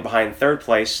 1 point behind third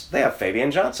place. They have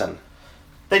Fabian Johnson.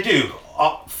 They do.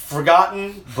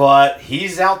 Forgotten, but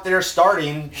he's out there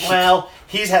starting. Well,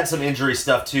 he's had some injury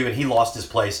stuff too, and he lost his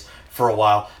place for a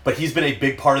while, but he's been a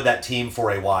big part of that team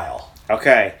for a while.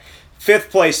 Okay.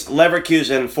 Fifth place,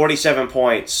 Leverkusen, 47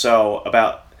 points. So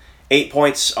about 8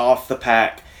 points off the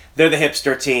pack. They're the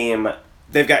hipster team.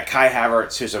 They've got Kai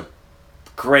Havertz, who's a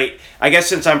great... I guess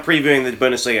since I'm previewing the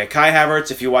Bundesliga, Kai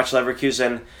Havertz, if you watch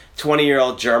Leverkusen,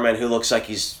 20-year-old German who looks like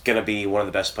he's going to be one of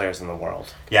the best players in the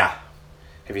world. Yeah.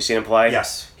 Have you seen him play?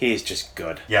 Yes. He's just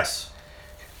good. Yes.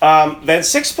 Then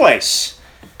sixth place.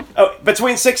 Oh,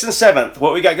 between 6th and 7th,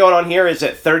 what we got going on here is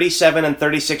at 37 and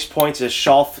 36 points is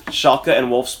Schalke and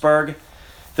Wolfsburg.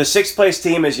 The 6th place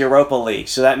team is Europa League,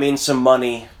 so that means some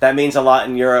money. That means a lot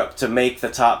in Europe to make the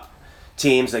top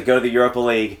teams that go to the Europa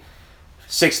League.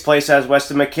 6th place has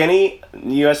Weston McKennie,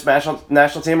 U.S. national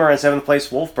teamer, and 7th place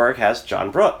Wolfsburg has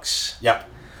John Brooks. Yep.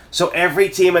 So every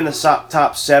team in the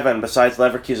top 7 besides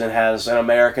Leverkusen has an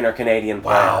American or Canadian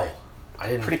player. Wow. I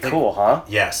didn't Pretty think... cool, huh?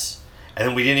 Yes. And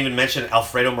then we didn't even mention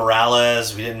Alfredo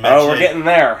Morales. We didn't mention... Oh, we're getting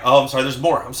there. Oh, I'm sorry. There's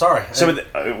more. I'm sorry. So,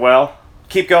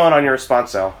 keep going on your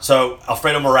response, though. So,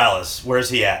 Alfredo Morales, where's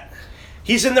he at?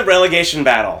 He's in the relegation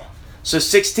battle. So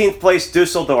 16th place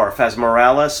Dusseldorf has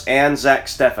Morales and Zach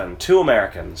Steffen, 2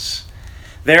 Americans.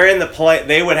 They're in the play.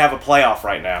 They would have a playoff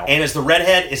right now. And is the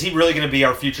redhead, is he really going to be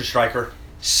our future striker?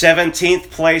 17th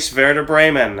place Werder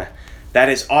Bremen. That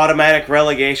is automatic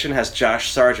relegation, has Josh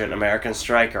Sargent, American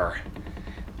striker.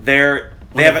 They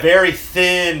have a very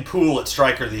thin pool at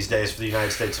striker these days for the United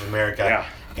States of America. Yeah.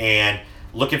 And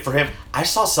looking for him. I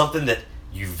saw something that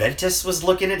Juventus was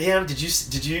looking at him. Did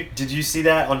you see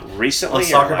that on recently on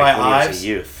Soccer by when he was Ives? a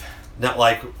youth? Not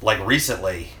like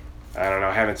recently. I don't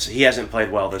know. He hasn't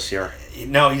played well this year.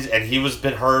 No, he was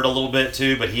been hurt a little bit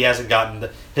too, but he hasn't gotten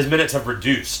his minutes have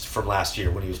reduced from last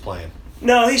year when he was playing.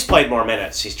 No, he's played more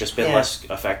minutes. He's just been less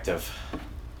effective.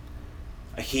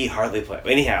 He hardly played.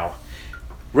 Anyhow,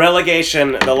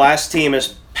 relegation. The last team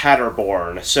is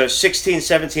Paderborn. So 16,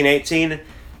 17, 18,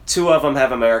 two of them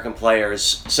have American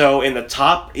players. So in the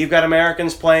top, you've got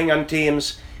Americans playing on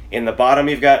teams. In the bottom,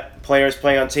 you've got players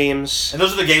playing on teams. And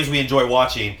those are the games we enjoy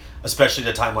watching, especially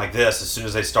at a time like this, as soon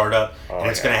as they start up.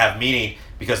 And it's going to have meaning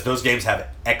because those games have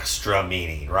extra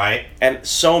meaning, right? And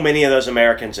so many of those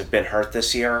Americans have been hurt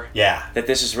this year. Yeah. That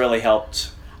this has really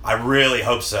helped. I really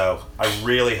hope so.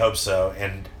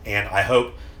 And I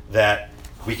hope that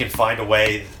we can find a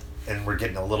way, and we're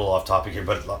getting a little off topic here,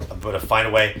 but to find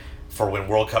a way for when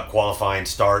World Cup qualifying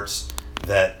starts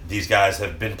that these guys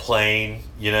have been playing,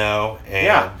 and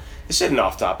yeah, this isn't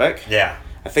off topic. Yeah.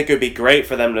 I think it would be great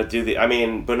for them to do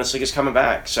Bundesliga's coming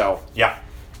back, so yeah.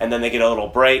 And then they get a little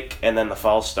break, and then the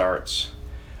fall starts.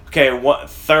 Okay,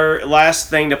 last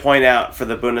thing to point out for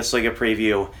the Bundesliga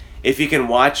preview, if you can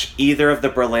watch either of the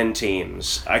Berlin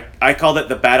teams. I called it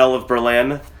the Battle of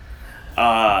Berlin.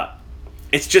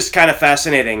 It's just kind of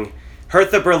fascinating.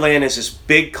 Hertha Berlin is this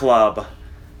big club.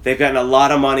 They've gotten a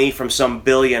lot of money from some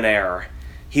billionaire.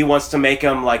 He wants to make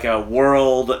them like a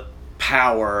world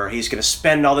power. He's going to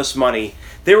spend all this money.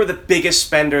 They were the biggest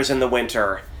spenders in the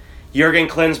winter. Jurgen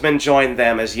Klinsmann joined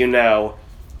them, as you know.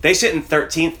 They sit in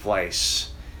 13th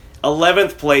place.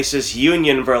 11th place is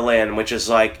Union Berlin, which is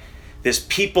like this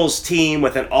people's team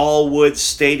with an all-wood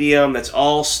stadium that's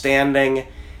all standing.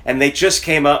 And they just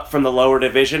came up from the lower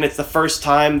division. It's the first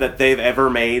time that they've ever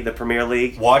made the Premier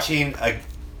League.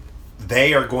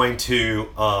 They are going to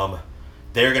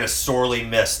sorely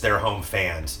miss their home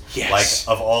fans. Yes.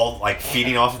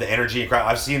 Feeding off of the energy and crowd.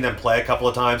 I've seen them play a couple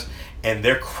of times, and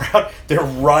their crowd, they're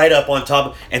right up on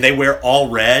top, and they wear all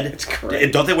red. It's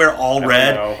great. Don't they wear all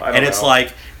red? I don't know.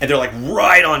 And they're like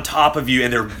right on top of you,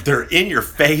 and they're in your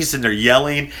face, and they're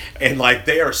yelling, and like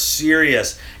they are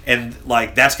serious, and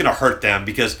like that's gonna hurt them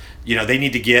because they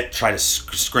need to try to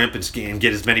scrimp and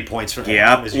get as many points from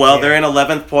them as you can. They're in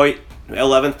 11th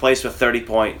place with 30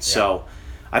 points, so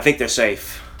I think they're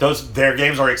safe. Their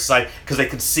games are exciting because they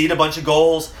concede a bunch of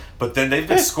goals, but then they've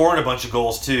been scoring a bunch of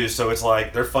goals too, so it's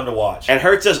like they're fun to watch. And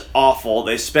Hertha's awful.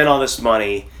 They spent all this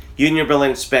money. Union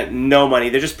Berlin spent no money.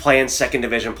 They're just playing second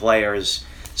division players.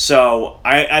 So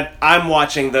I'm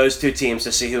watching those two teams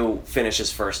to see who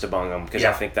finishes first among them because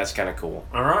I think that's kind of cool.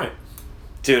 All right.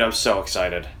 Dude, I'm so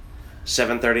excited.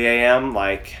 7:30 a.m.,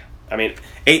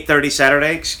 8:30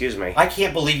 Saturday, excuse me. I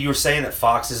can't believe you were saying that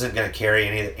Fox isn't going to carry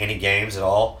any games at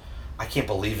all. I can't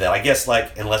believe that. I guess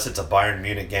unless it's a Bayern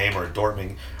Munich game or a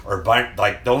Dortmund or Bayern,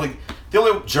 the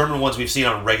only German ones we've seen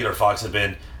on regular Fox have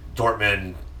been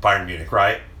Dortmund, Bayern Munich,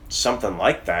 right? Something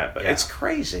like that, but it's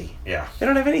crazy. Yeah. They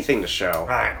don't have anything to show.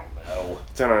 I don't know.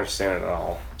 Don't understand it at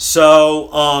all.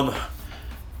 So,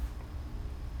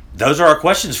 those are our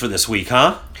questions for this week,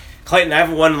 huh? Clayton, I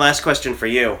have one last question for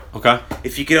you. Okay.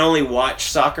 If you could only watch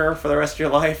soccer for the rest of your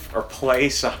life or play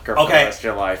soccer for the rest of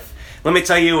your life, let me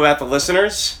tell you about the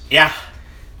listeners. Yeah.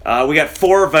 We got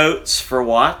 4 votes for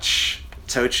watch.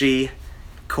 Tochi,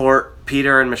 Court,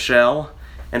 Peter, and Michelle.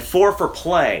 And 4 for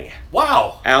play.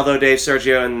 Wow. Aldo, Dave,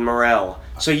 Sergio, and Morel.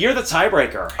 So you're the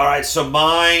tiebreaker. All right, so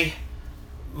my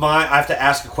I have to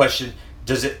ask a question.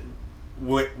 Does it,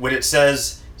 when it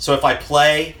says, so if I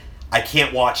play, I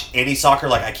can't watch any soccer?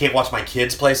 Like I can't watch my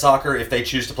kids play soccer if they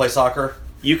choose to play soccer?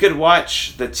 You could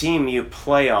watch the team you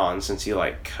play on since you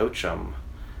coach them.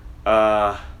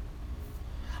 I'm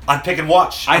picking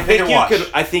watch. I think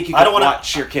you could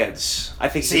watch your kids. I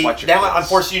think you could watch your kids. Now I'm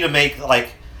forcing you to make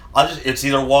it's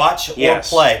either watch or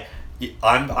play.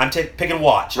 I'm picking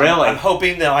watch. Really? I'm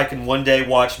hoping that I can one day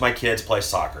watch my kids play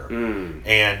soccer.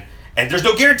 And there's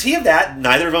no guarantee of that.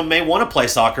 Neither of them may want to play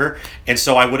soccer, and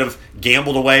so I would have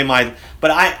gambled away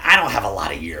but I don't have a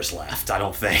lot of years left, I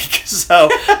don't think. So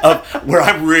where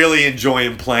I'm really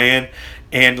enjoying playing,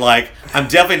 and I'm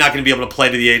definitely not going to be able to play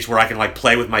to the age where I can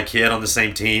play with my kid on the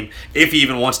same team if he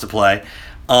even wants to play.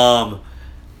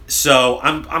 So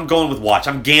I'm going with watch.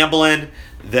 I'm gambling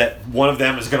that one of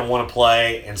them is going to want to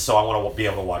play, and so I want to be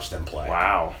able to watch them play.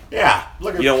 Wow. Yeah.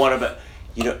 You don't want to,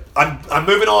 I'm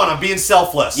moving on. I'm being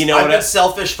selfless. I've been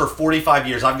selfish for 45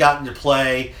 years. I've gotten to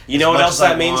play. You know what else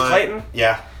that means, Clayton?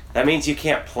 Yeah. That means you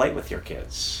can't play with your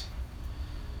kids.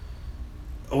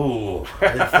 Ooh,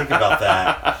 I didn't think about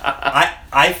that.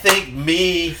 I think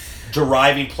me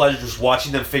deriving pleasure just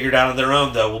watching them figure it out on their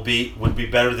own, though, would be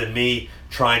better than me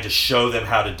trying to show them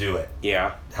how to do it.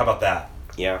 Yeah. How about that?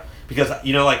 Yeah. Because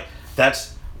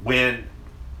that's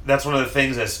one of the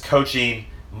things as coaching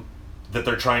that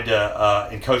they're trying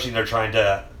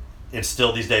to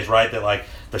instill these days, right? That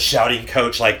the shouting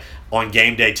coach on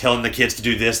game day telling the kids to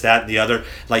do this, that, and the other.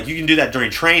 You can do that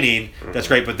during training. That's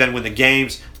great, but then when the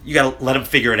games, you got to let them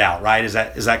figure it out, right? Is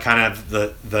that kind of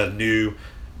the new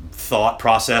thought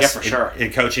process Yeah, for sure.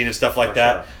 in coaching and stuff like For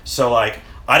that. sure. So like,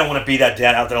 I don't want to be that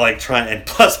dad out there like trying. And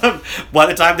plus, by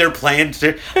the time they're playing,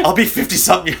 I'll be 50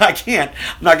 something. I can't.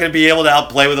 I'm not going to be able to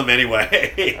outplay with them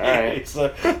anyway. All right.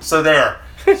 So there.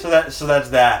 So that's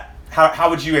that. How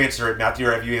would you answer it, Matthew?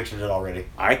 Or have you answered it already?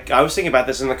 I was thinking about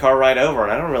this in the car ride over,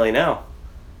 and I don't really know.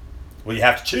 Well, you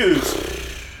have to choose.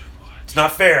 It's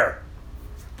not fair.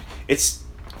 It's.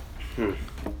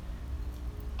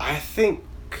 I think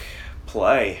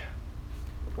play.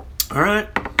 All right.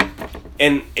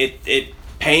 And it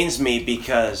pains me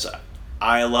because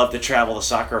I love to travel to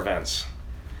soccer events.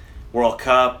 World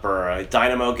Cup or a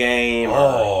Dynamo game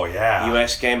Oh or yeah.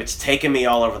 US game. It's taken me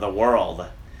all over the world.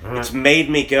 Mhm. It's made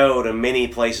me go to many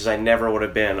places I never would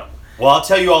have been. Well, I'll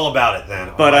tell you all about it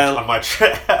then. But on my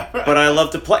trip. But I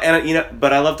love to play, and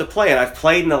but I love to play, and I've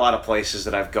played in a lot of places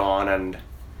that I've gone, and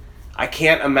I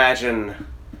can't imagine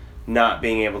not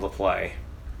being able to play.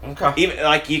 Okay. Even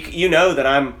like you know that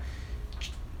I'm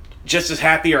just as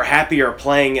happier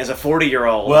playing as a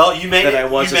 40-year-old. Well, you made than it. I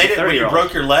was You as made a it when you 30-year-old.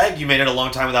 broke your leg. You made it a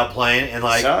long time without playing, and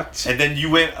like, Sucked. and then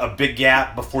you went a big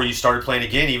gap before you started playing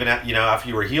again. Even after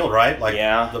you were healed, right? Like,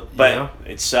 Yeah, but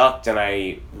it sucked, and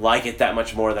I like it that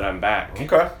much more that I'm back.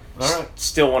 Okay. All right.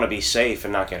 Still want to be safe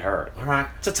and not get hurt. All right.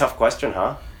 It's a tough question,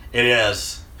 huh? It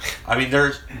is. I mean,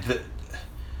 there's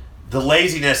the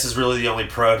laziness is really the only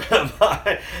pro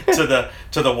to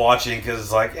the watching because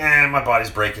it's like, my body's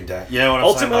breaking down. You know what I'm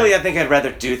Ultimately, saying? I think I'd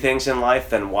rather do things in life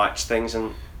than watch things.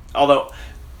 Although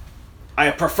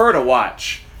I prefer to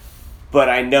watch, but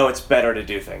I know it's better to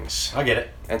do things, I get it.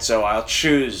 and so I'll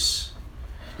choose.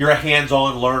 You're a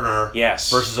hands-on learner, Yes.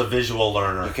 versus a visual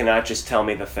learner. You cannot just tell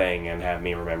me the thing and have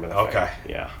me remember the thing. Okay.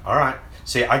 Yeah. All right.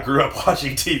 See, I grew up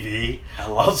watching TV. I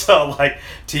love Also, like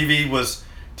TV was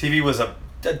a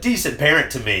decent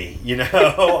parent to me. You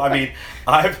know, I mean,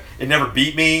 it never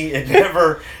beat me. It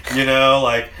never,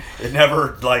 it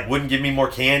never wouldn't give me more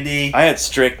candy. I had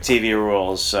strict TV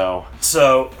rules, so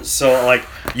So like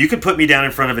you could put me down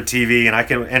in front of a TV and I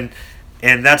can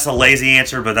and that's a lazy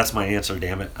answer, but that's my answer.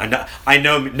 Damn it! I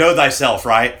know thyself,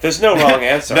 right? there's no wrong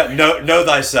answer. know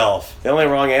thyself. The only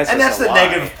wrong answer And is that's a the lie.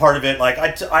 negative part of it. Like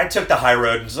I took the high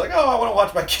road and was like, oh, I want to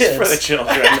watch my kids. For the children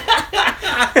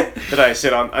that I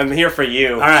sit on. I'm here for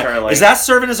you, All right. Charlie. Is that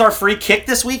serving as our free kick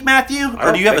this week, Matthew? Or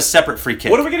don't do you have a think- separate free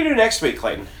kick? What are we going to do next week,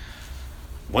 Clayton?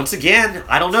 Once again,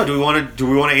 I don't know. Do we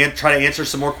want to try to answer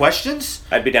some more questions?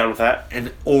 I'd be down with that.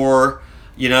 And or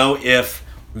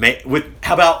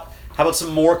how about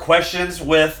some more questions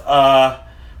with damn,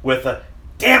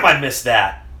 I missed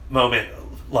that moment.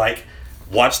 Like,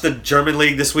 watch the German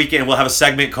league this weekend. We'll have a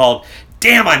segment called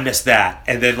damn, I missed that.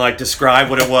 And then describe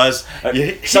what it was.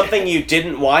 Something you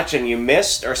didn't watch and you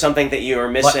missed, or something that you were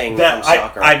missing that from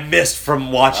soccer? I missed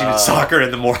from watching soccer,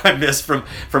 and the more I missed from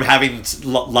having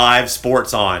live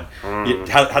sports on.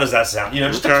 How does that sound?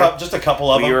 Just a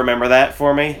couple of Will them. you remember that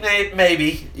for me?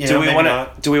 Maybe. Do we maybe want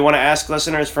not. to? Do we want to ask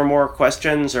listeners for more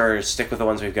questions, or stick with the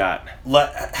ones we've got?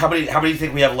 How many do you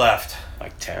think we have left?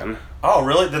 Like 10. Oh,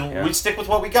 really? Then Yeah. we stick with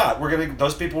what we got.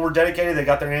 Those people were dedicated. They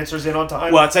got their answers in on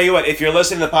time. Well, I'll tell you what. If you're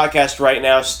listening to the podcast right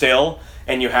now, still,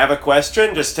 and you have a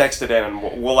question, just text it in,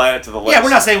 and we'll add it to the list. yeah,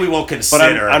 we're not saying we won't But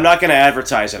consider. I'm not going to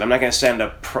advertise it. I'm not going to send a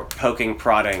poking,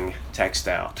 prodding text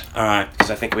out All right.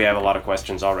 because I think we have a lot of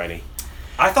questions already.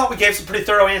 I thought we gave some pretty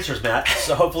thorough answers, Matt.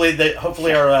 So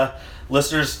hopefully our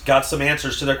listeners got some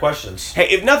answers to their questions. Hey,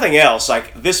 if nothing else,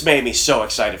 this made me so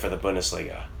excited for the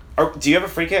Bundesliga. Do you have a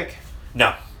free kick?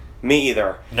 No, Me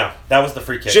either. that was the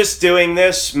free kick. Just doing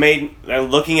this made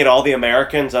looking at all the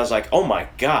Americans, I was like, oh my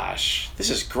gosh, this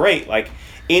is great. Like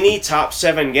any top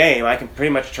 7 game, I can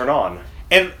pretty much turn on.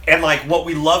 And what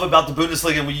we love about the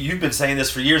Bundesliga, and you've been saying this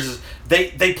for years, is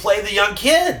they play the young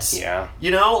kids. Yeah.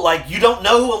 You don't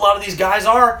know who a lot of these guys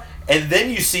are, and then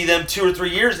you see them 2 or 3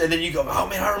 years, and then you go, oh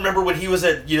man, I remember when he was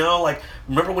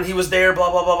remember when he was there,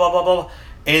 blah blah blah blah blah blah,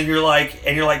 and you're like,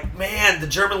 man, the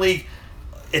German league.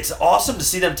 It's awesome to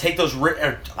see them take those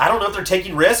risks. I don't know if they're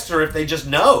taking risks or if they just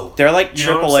know. They're like You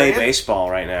know what I'm AAA saying? baseball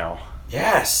right now.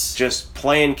 Yes. Just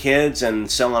playing kids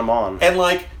and selling them on.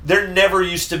 And there never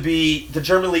used to be, the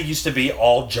German league used to be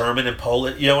all German and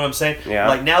Polish. You know what I'm saying?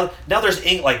 Yeah. Now there's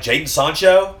Jadon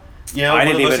Sancho. I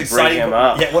didn't even bring him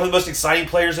up. Yeah, one of the most exciting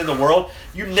players in the world.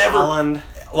 You never Holland.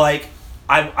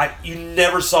 you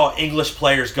never saw English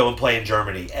players go and play in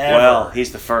Germany ever. Well,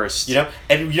 he's the first.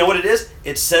 And you know what it is?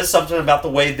 It says something about the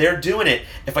way they're doing it.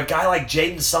 If a guy like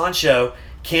Jadon Sancho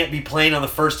can't be playing on the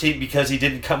first team because he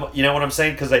didn't come, you know what I'm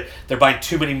saying? Because they're buying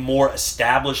too many more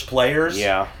established players.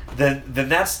 Yeah. Then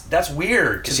that's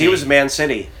weird. Because he was Man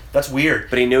City, That's weird.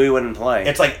 but he knew he wouldn't play.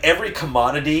 It's like every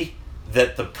commodity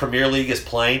that the Premier League is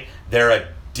playing, they're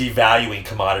devaluing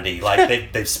commodity.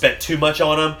 Like they've spent too much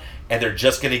on them, and they're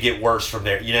just going to get worse from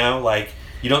there. You know, like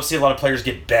you don't see a lot of players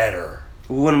get better.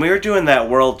 When we were doing that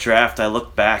world draft, I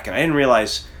looked back and I didn't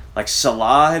realize like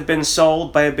Salah had been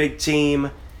sold by a big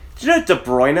team. Did you know De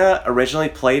Bruyne originally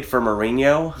played for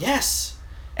Mourinho? Yes.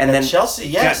 And At then Chelsea,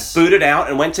 yes. got booted out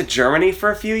and went to Germany for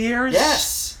a few years?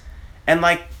 Yes. And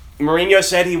like Mourinho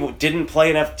said he didn't play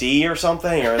enough D or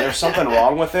something, or there's something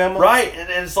wrong with him. Right, and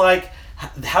it's like,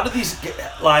 how do these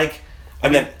like?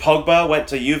 And then Pogba went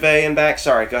to Juve and back.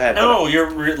 Sorry, go ahead. No,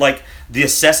 you're like the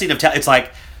assessing of talent. It's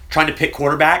like trying to pick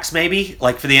quarterbacks, maybe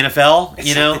like for the NFL. It's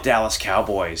you know, like the Dallas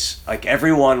Cowboys. Like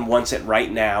everyone wants it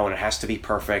right now, and it has to be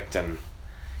perfect, and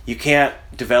you can't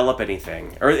develop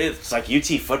anything. Or it's like UT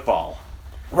football.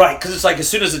 right? Because it's like as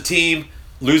soon as a team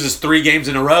loses 3 games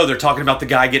in a row, they're talking about the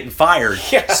guy getting fired.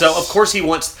 Yes. So of course he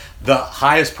wants the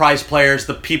highest priced players,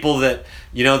 the people that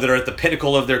that are at the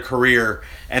pinnacle of their career,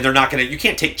 and they're not gonna. You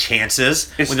can't take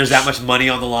chances when there's that much money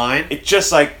on the line. It's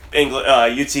just like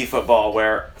UT football,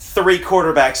 where 3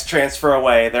 quarterbacks transfer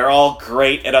away. They're all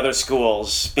great at other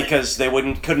schools because they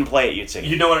couldn't play at UT.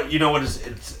 You know what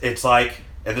it's like,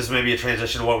 and this may be a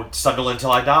transition to what Sunderland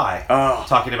Till I Die. Oh.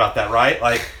 Talking about that, right?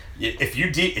 Like if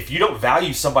you don't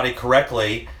value somebody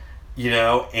correctly,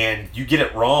 and you get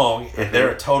it wrong, and they're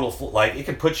a total like it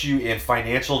can put you in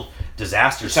financial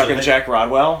disaster. You're talking Jack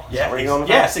Rodwell? Yeah, where you going with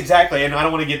yes, that? exactly. And I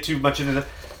don't want to get too much into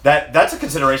that. That's a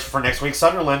consideration for next week.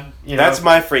 Sunderland. That's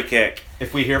my free kick.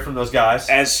 If we hear from those guys,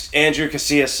 As Andrew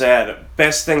Casillas said,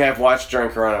 best thing I've watched during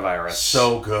coronavirus.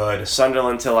 so good,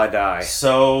 Sunderland Till I Die.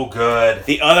 so good.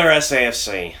 The other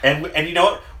SAFC. And you know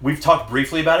what? We've talked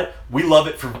briefly about it. We love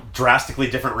it for drastically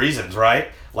different reasons, right?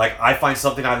 Like I find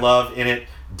something I love in it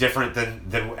different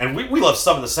than and we love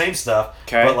some of the same stuff,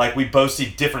 Okay. but like we both see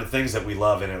different things that we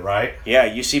love in it, right? Yeah,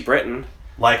 UC Britain.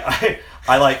 Like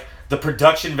I like the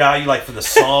production value, like for the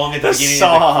song at the The beginning,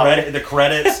 song. the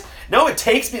credits. No, it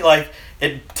takes me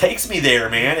there,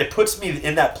 man. It puts me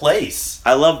in that place.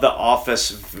 I love the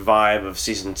Office vibe of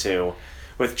season 2,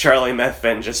 with Charlie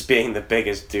Methvin just being the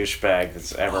biggest douchebag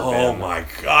that's ever been. Oh my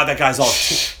god, that guy's all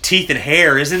teeth and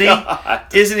hair, isn't he? God.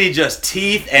 Isn't he just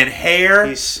teeth and hair?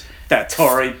 He's that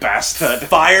Tory bastard.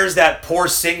 Fires that poor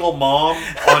single mom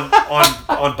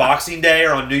on Boxing Day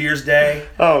or on New Year's Day.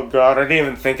 Oh god, I didn't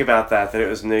even think about that it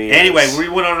was New Year's. Anyway,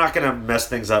 we're not going to mess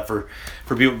things up for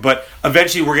people, but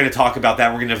eventually we're going to talk about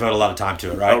that. We're going to devote a lot of time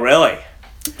to it, right? Oh really?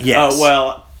 Yes. Oh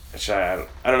well, I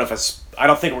don't know if it's. I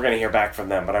don't think we're going to hear back from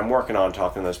them, but I'm working on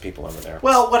talking to those people over there.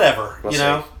 Well, whatever. We'll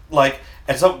see.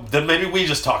 And so then maybe we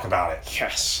just talk about it.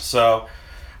 Yes. So,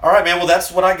 all right, man. Well, that's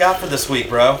what I got for this week,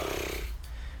 bro.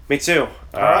 Me too.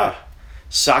 All right.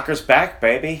 Soccer's back,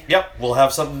 baby. Yep, we'll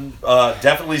have something.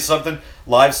 Definitely something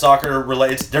live soccer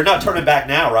related. They're not turning back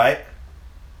now, right?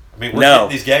 I mean, we're getting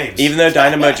these games. Even though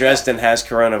Dynamo Dresden has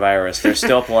coronavirus, they're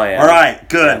still playing. All right,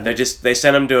 good. They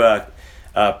sent them to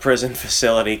a prison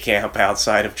facility camp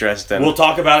outside of Dresden. We'll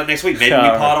talk about it next week. Maybe we All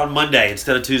right. pod on Monday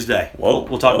instead of Tuesday.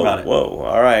 We'll talk about it. Whoa.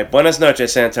 All right. Buenas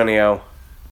noches, Antonio.